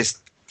stuff. His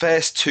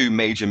first two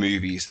major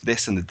movies,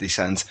 this and The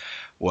Descent,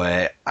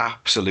 were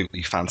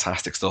absolutely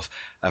fantastic stuff.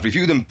 I've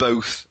reviewed them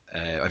both.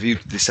 I've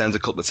reviewed Descent a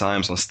couple of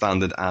times on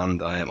standard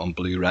and on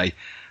Blu-ray,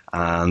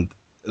 and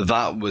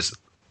that was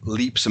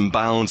leaps and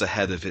bounds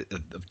ahead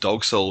of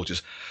Dog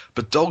Soldiers.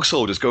 But Dog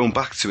Soldiers, going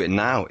back to it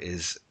now,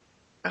 it's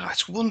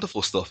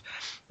wonderful stuff.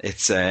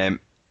 It's a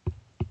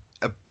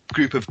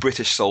group of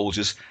British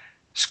soldiers,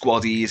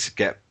 squaddies,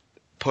 get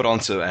put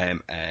onto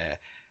a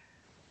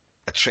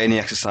training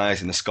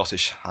exercise in the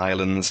Scottish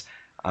Highlands,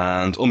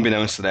 and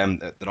unbeknownst to them,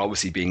 they're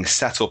obviously being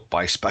set up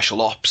by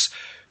special ops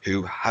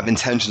who have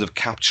intentions of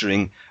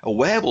capturing a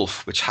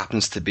werewolf, which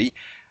happens to be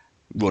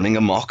running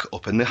amok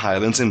up in the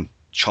Highlands and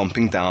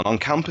chomping down on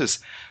campers.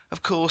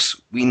 Of course,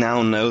 we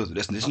now know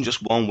that there isn't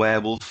just one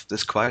werewolf,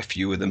 there's quite a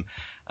few of them,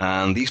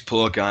 and these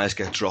poor guys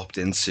get dropped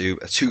into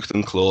a tooth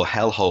and claw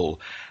hellhole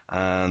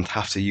and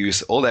have to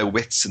use all their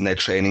wits and their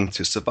training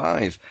to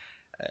survive.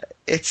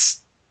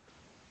 It's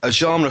a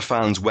genre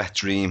fan's wet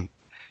dream.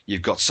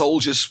 You've got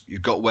soldiers,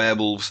 you've got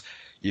werewolves,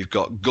 you've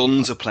got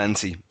guns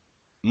aplenty,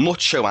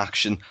 much show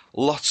action,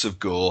 lots of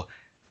gore.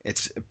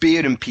 It's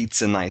beer and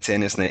pizza night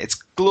in, isn't it? It's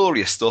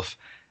glorious stuff.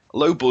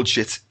 Low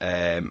budget,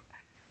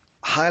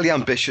 highly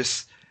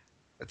ambitious,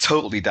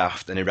 totally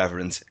daft and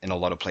irreverent in a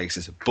lot of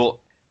places. But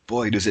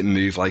boy, does it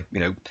move like,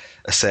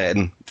 a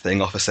certain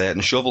thing off a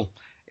certain shovel.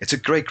 It's a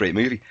great, great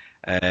movie.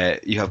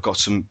 You have got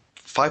some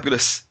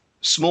fabulous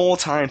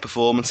small-time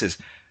performances.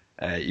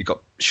 You've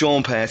got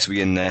Sean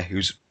Pertwee in there,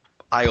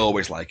 I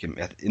always like him.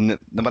 No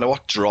matter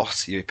what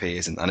dross he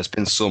appears in, and there's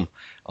been some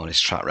on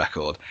his track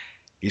record,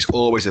 he's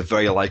always a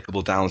very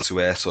likeable,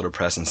 down-to-earth sort of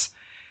presence.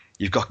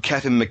 You've got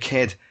Kevin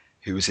McKidd,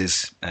 who is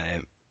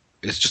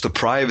is just a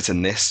private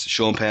in this.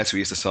 Sean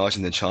Pertwee is the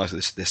sergeant in charge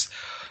of this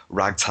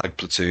ragtag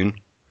platoon.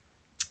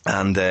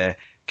 And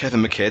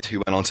Kevin McKidd,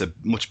 who went on to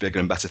much bigger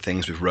and better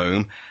things with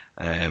Rome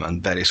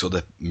and various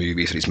other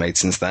movies that he's made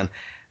since then,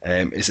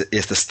 is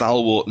the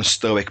stalwart and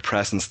stoic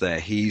presence there.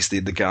 He's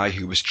the guy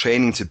who was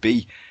training to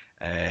be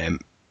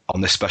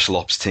on this special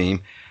ops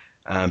team.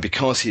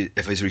 Because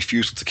of his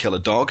refusal to kill a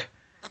dog,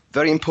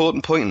 very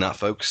important point in that,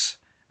 folks,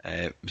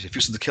 his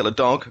refusal to kill a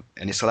dog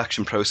in his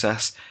selection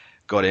process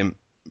got him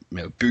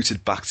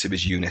booted back to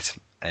his unit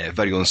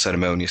very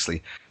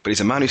unceremoniously. But he's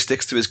a man who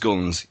sticks to his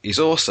guns. He's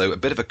also a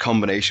bit of a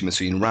combination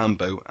between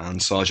Rambo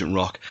and Sergeant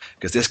Rock,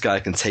 because this guy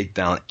can take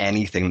down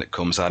anything that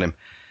comes at him.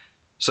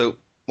 So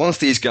once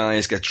these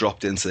guys get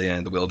dropped into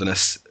the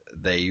wilderness,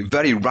 they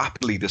very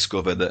rapidly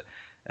discover that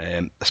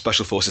a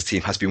Special Forces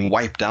team has been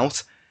wiped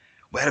out,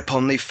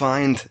 whereupon they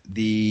find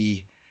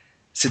the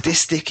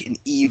sadistic and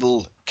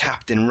evil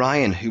Captain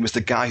Ryan, who was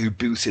the guy who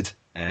booted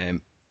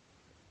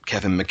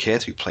Kevin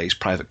McKidd, who plays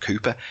Private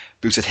Cooper,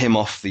 booted him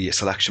off the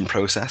selection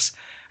process,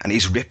 and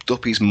he's ripped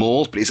up, he's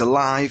mauled, but he's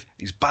alive,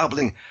 he's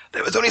babbling,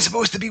 "There was only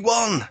supposed to be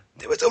one!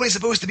 There was only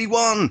supposed to be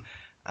one!"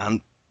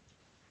 And,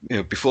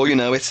 before you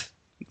know it,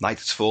 night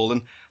has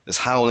fallen, there's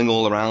howling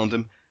all around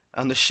him,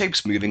 and the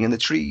shapes moving in the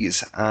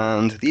trees,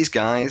 and these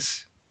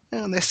guys,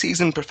 they're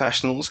seasoned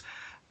professionals,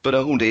 but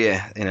oh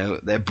dear,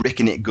 they're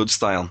bricking it good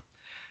style.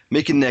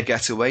 Making their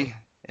getaway,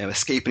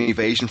 escaping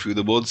evasion through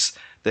the woods,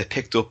 they're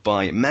picked up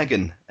by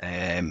Megan,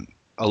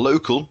 a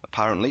local,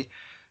 apparently,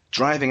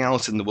 driving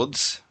out in the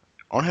woods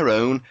on her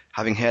own,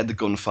 having heard the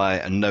gunfire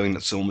and knowing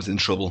that someone was in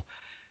trouble.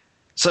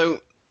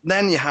 So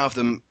then you have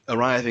them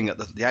arriving at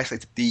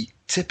the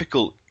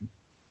typical,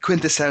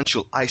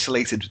 quintessential,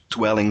 isolated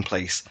dwelling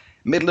place,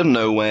 middle of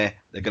nowhere.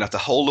 They're going to have to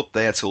hold up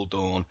there till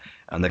dawn,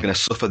 and they're going to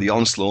suffer the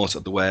onslaught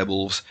of the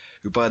werewolves,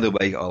 who, by the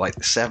way, are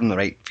like 7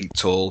 or 8 feet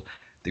tall.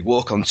 They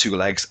walk on 2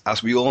 legs,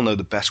 as we all know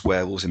the best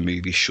werewolves in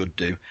movies should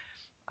do.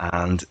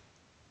 And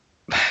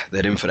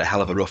they're in for a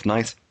hell of a rough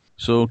night.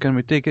 So can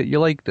we take it you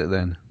liked it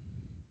then?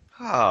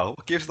 Oh,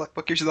 what gives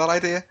you that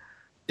idea?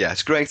 Yeah,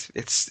 it's great.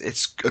 It's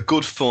a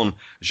good, fun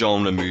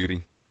genre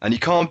movie. And you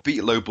can't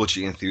beat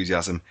low-budget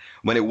enthusiasm.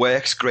 When it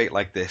works great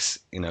like this,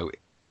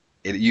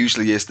 it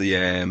usually is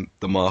the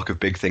mark of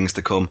big things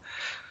to come.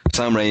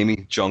 Sam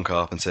Raimi, John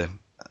Carpenter,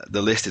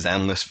 the list is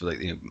endless for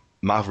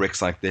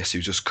mavericks like this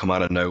who just come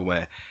out of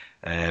nowhere,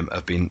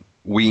 have been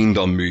weaned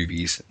on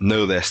movies,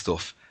 know their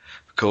stuff.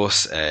 Of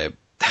course,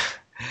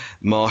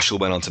 Marshall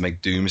went on to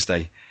make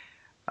Doomsday,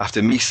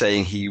 after me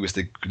saying he was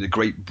the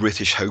great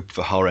British hope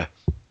for horror.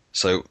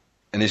 So,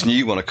 and his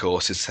new one, of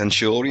course, is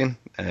Centurion,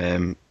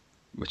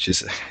 which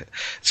is,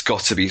 it's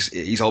got to be,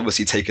 he's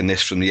obviously taken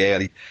this from the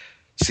early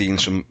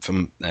scenes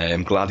from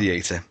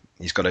Gladiator.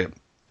 He's got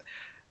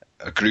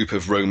a group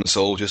of Roman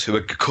soldiers who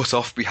are cut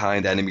off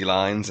behind enemy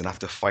lines and have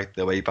to fight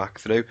their way back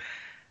through.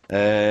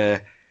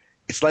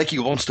 It's like he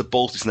wants to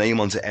bolt his name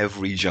onto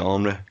every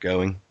genre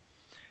going,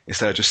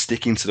 instead of just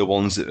sticking to the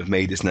ones that have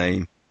made his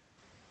name.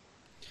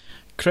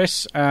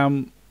 Chris,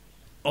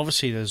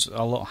 obviously there's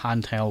a lot of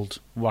handheld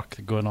work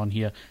going on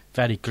here,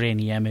 very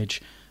grainy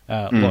image.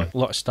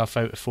 lot of stuff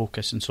out of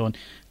focus and so on.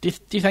 Do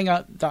you think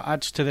that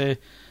adds to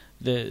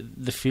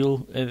the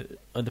feel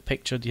of the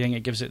picture? Do you think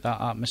it gives it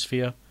that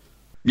atmosphere?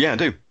 Yeah, I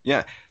do.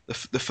 Yeah,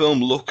 the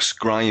film looks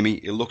grimy,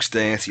 it looks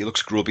dirty, it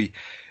looks grubby.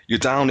 You're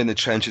down in the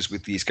trenches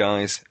with these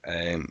guys.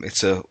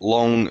 It's a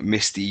long,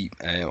 misty,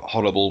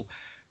 horrible,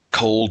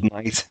 cold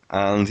night,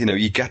 and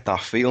you get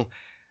that feel.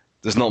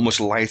 There's not much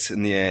light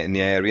in the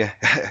area.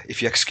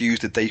 If you excuse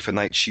the day for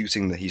night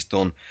shooting that he's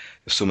done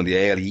with some of the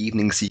early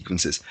evening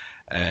sequences,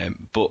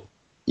 but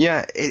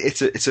yeah,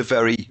 it's a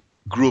very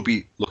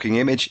grubby looking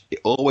image. It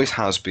always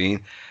has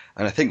been,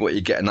 and I think what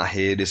you're getting at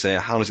here is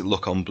how does it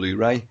look on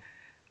Blu-ray?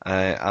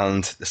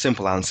 And the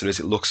simple answer is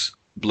it looks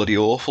bloody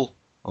awful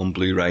on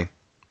Blu-ray.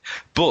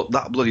 But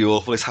that bloody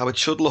awful is how it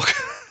should look,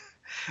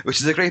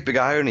 which is a great big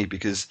irony,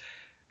 because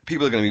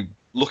people are going to be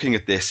looking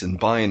at this and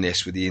buying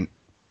this in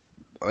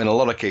a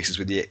lot of cases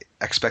with the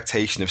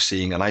expectation of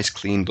seeing a nice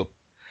cleaned up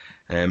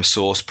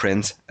source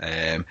print,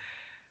 a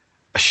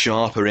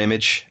sharper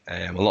image,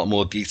 a lot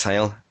more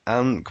detail,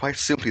 and quite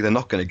simply they're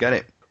not going to get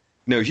it.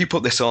 If you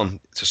put this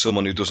on to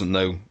someone who doesn't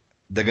know,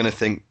 they're going to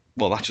think,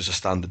 well, that's just a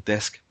standard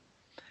disc.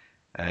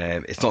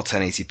 It's not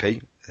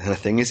 1080p. And the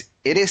thing is,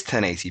 it is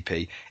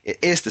 1080p. It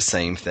is the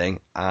same thing,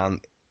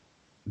 and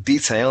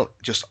detail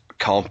just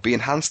can't be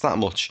enhanced that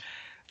much.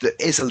 There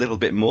is a little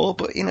bit more,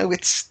 but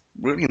it's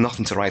really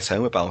nothing to write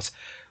home about.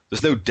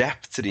 There's no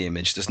depth to the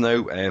image. There's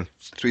no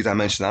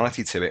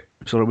three-dimensionality to it.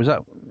 So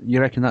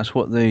you reckon that's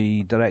what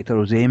the director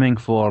was aiming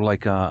for,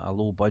 like a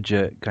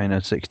low-budget kind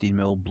of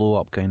 16mm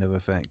blow-up kind of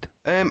effect?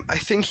 I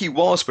think he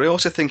was, but I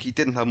also think he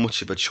didn't have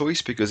much of a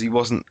choice, because he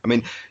wasn't... I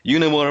mean, you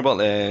know more about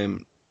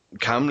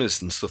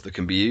cameras and stuff that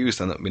can be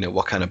used, and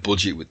what kind of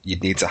budget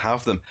you'd need to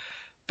have them.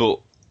 But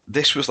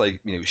this was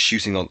like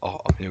shooting on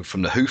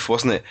from the hoof,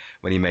 wasn't it?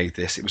 When he made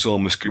this, it was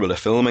almost guerrilla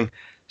filming.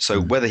 So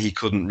whether he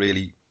couldn't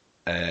really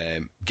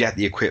get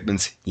the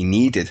equipment he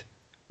needed,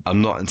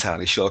 I'm not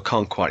entirely sure. I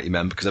can't quite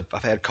remember, because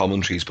I've heard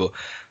commentaries, but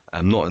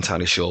I'm not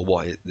entirely sure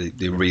what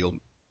the real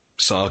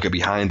saga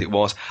behind it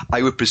was.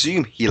 I would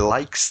presume he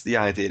likes the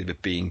idea of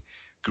it being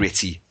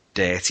gritty,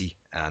 dirty,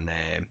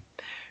 and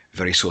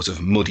very sort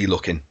of muddy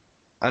looking.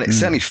 And it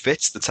certainly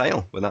fits the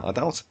tale, without a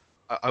doubt.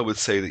 I would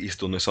say that he's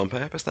done this on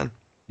purpose then.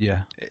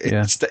 Yeah.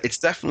 It's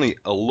definitely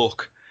a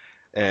look,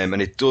 and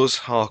it does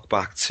hark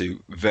back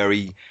to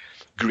very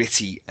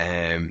gritty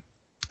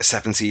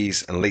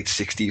 70s and late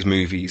 60s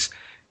movies,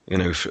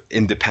 for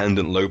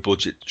independent,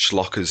 low-budget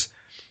schlockers.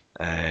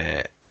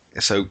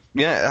 So,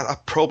 yeah,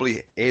 that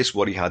probably is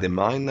what he had in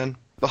mind then.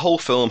 The whole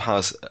film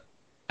has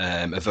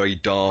a very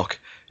dark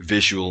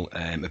visual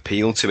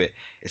appeal to it.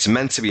 It's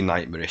meant to be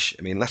nightmarish.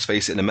 I mean, let's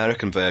face it, an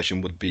American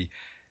version would be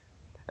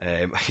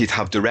you'd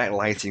have direct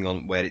lighting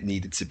on where it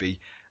needed to be,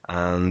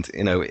 and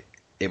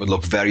it would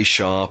look very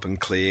sharp and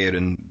clear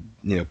and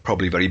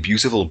probably very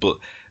beautiful. But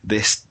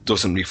this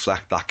doesn't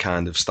reflect that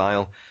kind of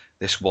style.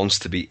 This wants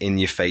to be in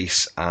your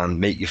face and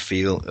make you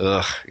feel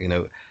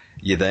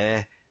you're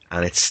there,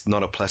 and it's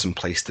not a pleasant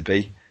place to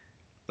be,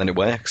 and it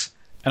works.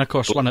 And of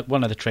course, one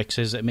of the tricks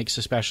is it makes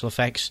the special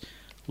effects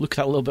look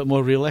that little bit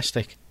more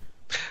realistic.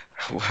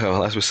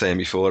 Well, as we were saying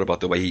before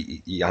about the way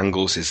he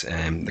angles his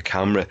the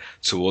camera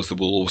towards the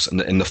wolves, and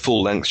in the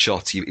full length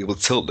shots, he will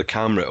tilt the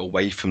camera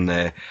away from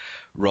their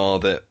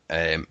rather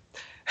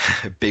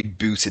big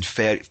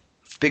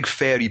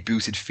fairy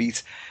booted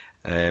feet.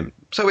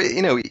 So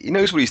he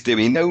knows what he's doing.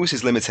 He knows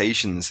his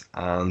limitations,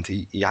 and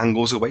he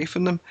angles away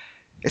from them.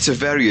 It's a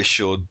very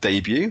assured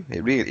debut.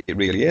 It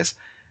really is.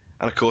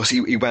 And of course,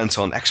 he went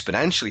on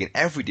exponentially in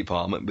every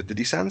department with The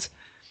Descent.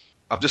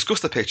 I've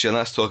discussed the picture, and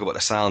let's talk about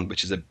the sound,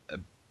 which is a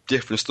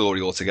different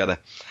story altogether.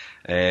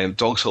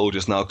 Dog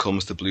Soldiers now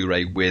comes to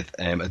Blu-ray with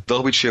a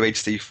Dolby True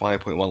HD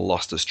 5.1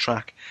 lossless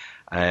track,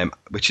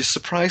 which is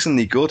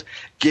surprisingly good,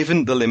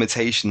 given the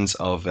limitations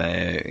of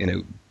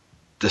the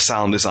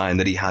sound design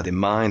that he had in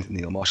mind,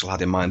 Neil Marshall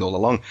had in mind all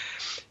along.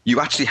 You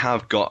actually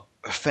have got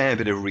a fair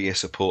bit of rear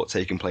support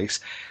taking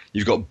place.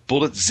 You've got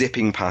bullets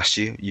zipping past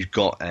you. You've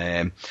got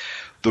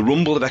the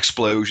rumble of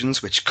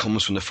explosions, which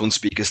comes from the front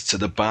speakers to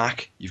the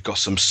back. You've got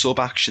some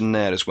sub-action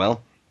there as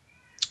well.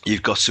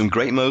 You've got some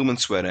great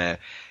moments where,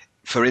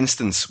 for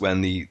instance,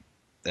 when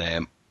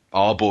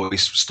our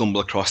boys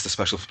stumble across the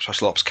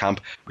special ops camp,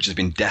 which has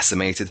been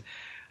decimated,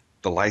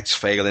 the lights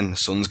failing, the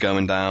sun's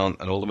going down,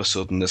 and all of a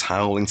sudden there's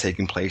howling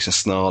taking place and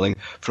snarling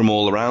from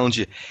all around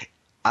you.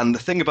 And the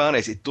thing about it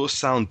is, it does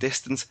sound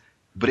distant,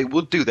 but it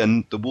would do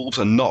then. The wolves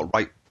are not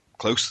right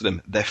close to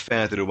them. They're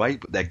further away,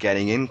 but they're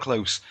getting in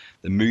close.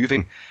 They're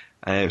moving.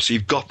 So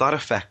you've got that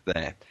effect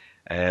there.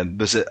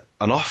 There's an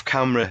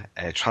off-camera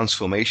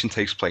transformation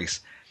takes place,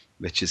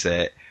 which is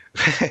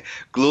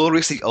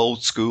gloriously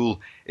old school.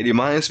 It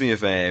reminds me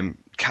of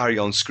Carry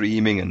On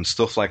Screaming and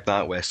stuff like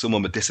that, where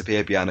someone would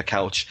disappear behind a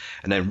couch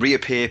and then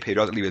reappear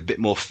periodically with a bit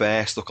more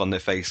fur stuck on their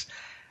face.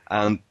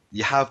 And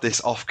you have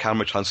this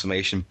off-camera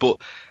transformation, but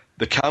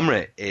the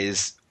camera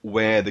is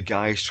where the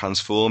guy's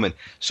transforming.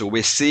 So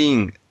we're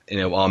seeing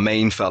our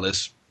main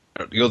fellas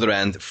at the other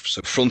end,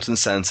 so front and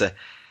centre,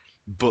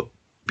 but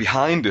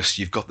behind us,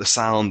 you've got the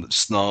sound,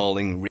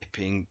 snarling,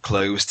 ripping,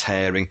 clothes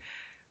tearing,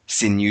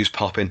 sinews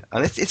popping,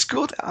 and it's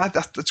good.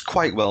 That's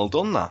quite well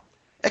done. That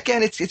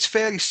again, it's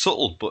fairly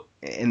subtle, but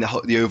in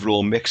the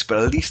overall mix. But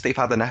at least they've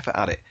had an effort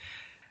at it.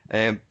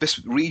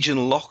 This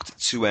region locked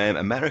to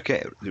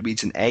America,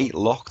 region A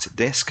locked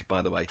disc,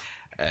 by the way.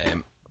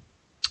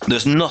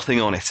 There's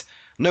nothing on it.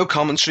 No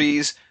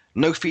commentaries,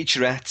 no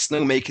featurettes,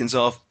 no makings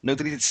of, no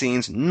deleted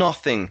scenes,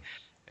 nothing.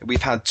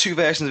 We've had 2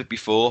 versions of it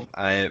before.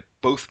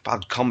 Both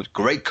had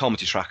great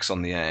comedy tracks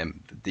on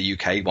the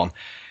UK one,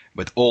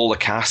 with all the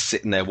cast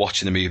sitting there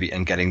watching the movie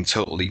and getting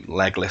totally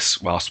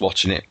legless whilst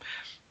watching it,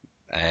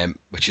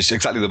 which is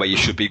exactly the way you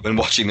should be when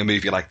watching a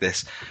movie like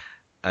this.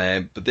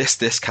 But this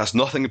disc has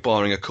nothing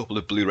barring a couple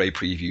of Blu-ray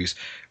previews,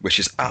 which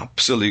is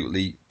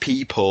absolutely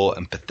pee-poor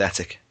and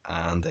pathetic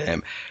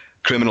and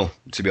criminal,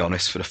 to be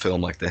honest, for a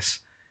film like this.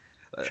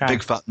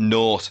 Big fat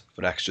naught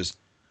for extras.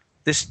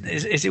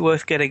 Is it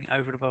worth getting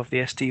over and above the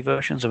SD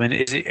versions? I mean,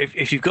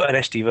 if you've got an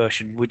SD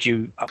version, would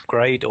you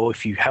upgrade? Or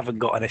if you haven't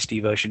got an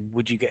SD version,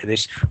 would you get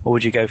this, or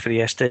would you go for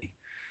the SD?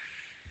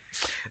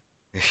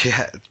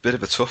 Yeah, it's a bit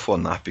of a tough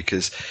one, that,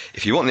 because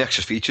if you want the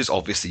extra features,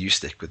 obviously you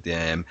stick with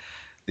the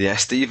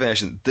SD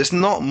version. There's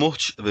not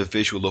much of a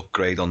visual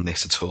upgrade on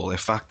this at all. In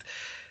fact,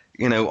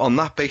 on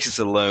that basis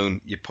alone,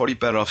 you're probably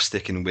better off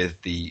sticking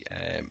with the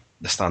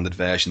standard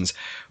versions,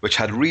 which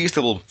had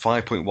reasonable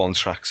 5.1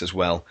 tracks as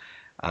well.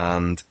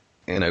 And,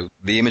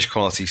 the image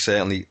quality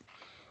certainly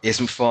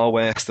isn't far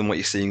worse than what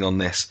you're seeing on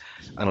this.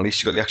 And at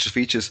least you've got the extra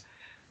features.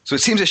 So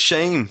it seems a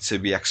shame to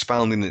be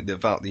expounding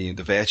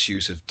the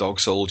virtues of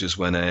Dog Soldiers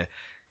when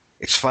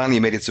it's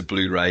finally made it to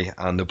Blu-ray,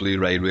 and the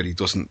Blu-ray really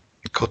doesn't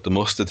cut the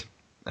mustard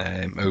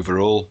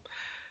overall.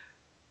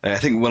 I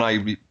think when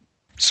I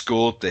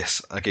scored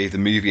this, I gave the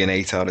movie an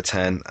 8 out of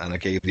 10, and I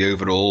gave the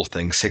overall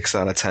thing 6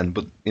 out of 10.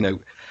 But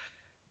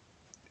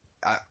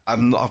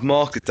I've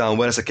marked it down.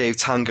 Whereas I gave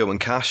Tango and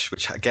Cash,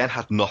 which again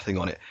had nothing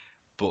on it,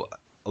 but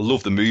I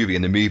love the movie,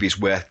 and the movie is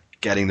worth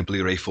getting the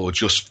Blu-ray for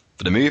just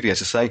for the movie,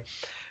 as I say.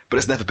 But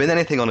there's never been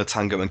anything on a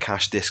Tango and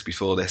Cash disc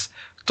before this.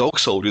 Dog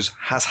Soldiers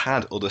has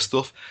had other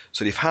stuff,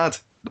 so they've had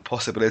the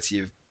possibility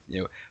of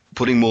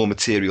putting more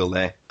material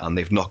there, and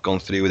they've not gone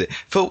through with it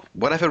for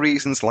whatever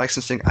reasons,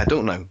 licensing, I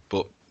don't know.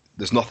 But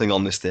there's nothing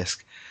on this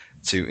disc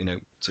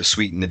to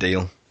sweeten the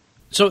deal.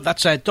 So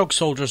that's Dog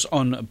Soldiers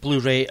on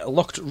Blu-ray,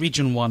 locked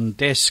Region 1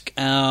 disc.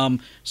 So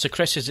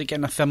Chris, is it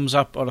getting a thumbs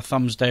up or a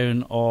thumbs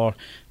down or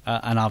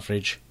an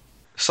average?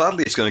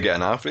 Sadly, it's going to get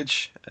an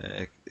average.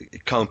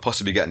 It can't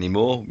possibly get any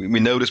more. We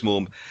know there's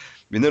more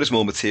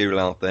material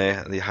out there,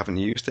 and they haven't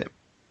used it.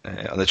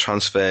 And the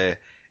transfer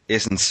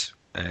isn't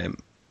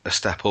a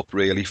step up,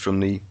 really, from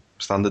the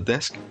standard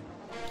disc.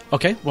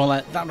 Okay, well,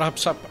 that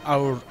wraps up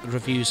our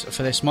reviews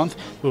for this month.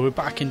 We'll be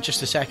back in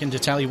just a second to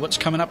tell you what's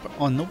coming up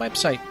on the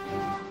website.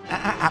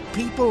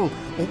 People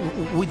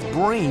with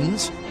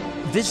brains,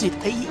 visit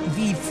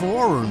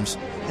avforums.com.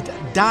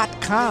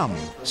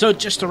 So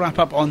just to wrap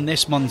up on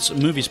this month's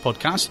movies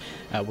podcast,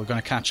 we're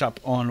going to catch up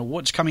on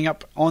what's coming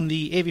up on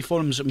the AV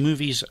Forums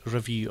Movies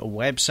Review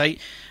website.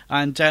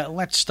 And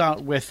let's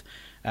start with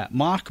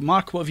Mark.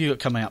 Mark, what have you got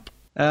coming up?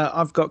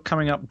 I've got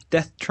coming up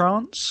Death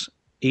Trance,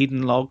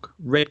 Eden Log,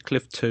 Red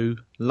Cliff 2,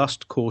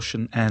 Lust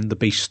Caution, and The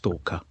Beast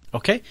Stalker.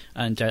 Okay,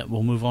 and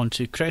we'll move on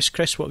to Chris.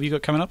 Chris, what have you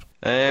got coming up?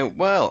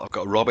 Well, I've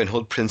got Robin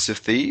Hood, Prince of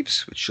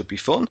Thieves, which should be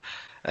fun.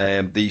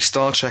 The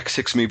Star Trek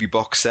 6 movie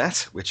box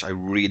set, which I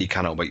really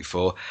cannot wait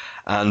for.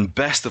 And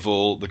best of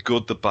all, The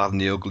Good, the Bad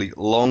and the Ugly,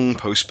 long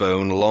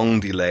postponed,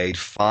 long delayed.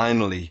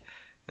 Finally,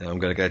 I'm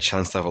going to get a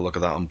chance to have a look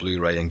at that on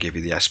Blu-ray and give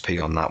you the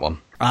SP on that one.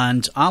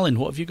 And Alan,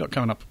 what have you got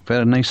coming up?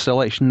 Very nice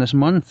selection this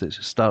month. It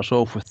starts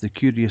off with The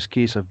Curious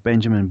Case of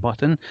Benjamin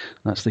Button.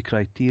 That's the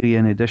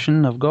Criterion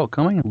edition I've got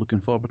coming. I'm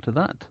looking forward to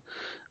that.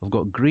 I've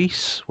got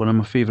Grease, one of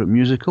my favourite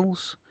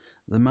musicals.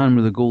 The Man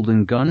with the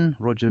Golden Gun,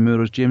 Roger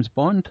Moore as James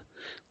Bond.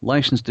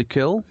 License to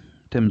Kill,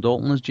 Tim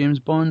Dalton as James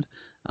Bond.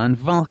 And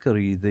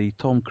Valkyrie, the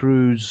Tom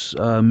Cruise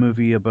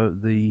movie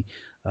about the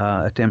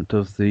attempt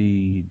of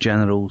the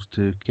generals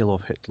to kill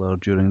off Hitler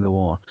during the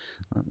war.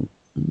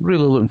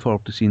 Really looking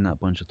forward to seeing that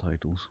bunch of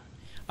titles.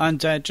 And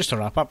just to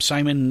wrap up,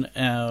 Simon,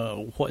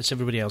 what has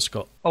everybody else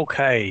got?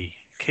 Okay,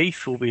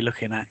 Keith will be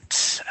looking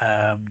at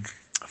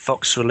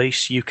Fox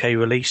release, UK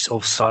release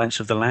of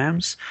Silence of the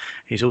Lambs.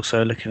 He's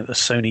also looking at the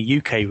Sony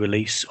UK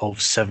release of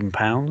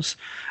 £7.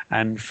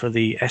 And for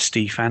the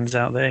SD fans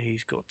out there,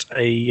 he's got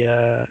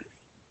a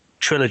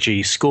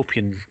trilogy,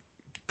 Scorpion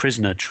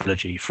Prisoner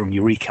trilogy from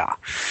Eureka.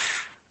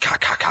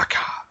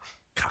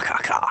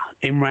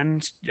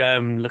 Imran's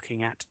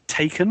looking at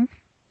Taken.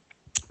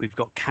 We've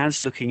got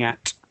Kaz looking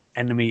at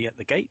Enemy at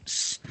the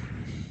Gates,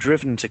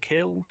 Driven to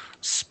Kill,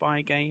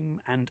 Spy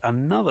Game, and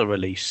another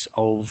release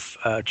of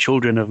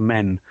Children of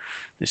Men.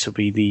 This will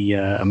be the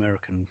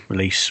American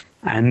release.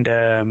 And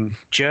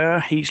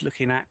he's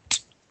looking at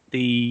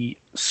the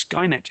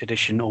Skynet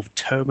edition of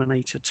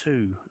Terminator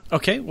 2.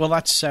 Okay, well,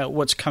 that's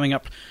what's coming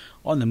up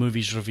on the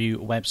Movies Review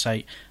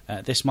website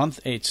this month.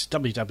 It's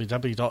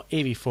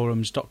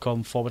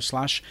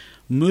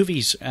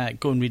www.avforums.com/movies.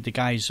 Go and read the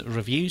guys'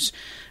 reviews.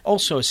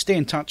 Also, stay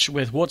in touch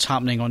with what's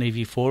happening on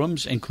AV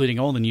Forums, including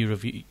all the new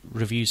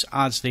reviews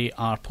as they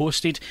are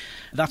posted.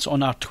 That's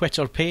on our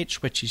Twitter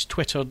page, which is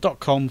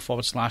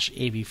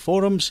twitter.com/AV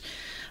Forums.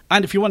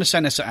 And if you want to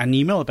send us an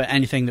email about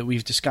anything that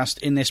we've discussed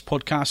in this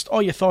podcast,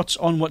 or your thoughts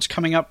on what's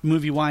coming up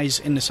movie-wise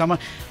in the summer,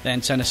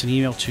 then send us an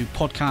email to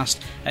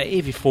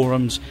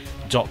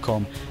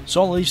podcast@avforums.com.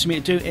 So all it leaves me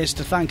to do is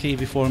to thank the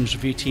AV Forums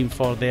review team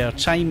for their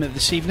time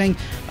this evening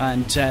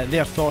and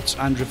their thoughts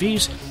and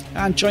reviews.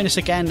 And join us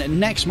again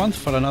next month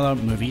for another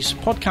Movies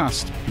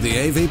podcast. The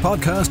AV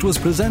Podcast was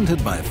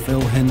presented by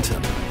Phil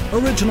Hinton.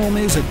 Original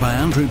music by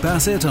Andrew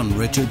Bassett and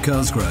Richard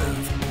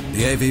Cosgrove.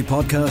 The AV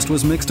Podcast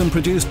was mixed and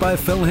produced by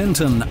Phil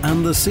Hinton,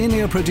 and the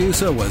senior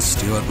producer was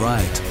Stuart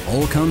Wright.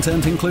 All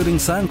content, including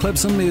sound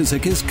clips and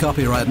music, is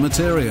copyright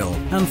material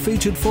and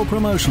featured for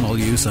promotional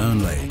use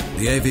only.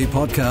 The AV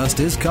Podcast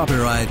is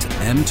copyright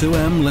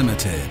M2M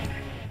Limited.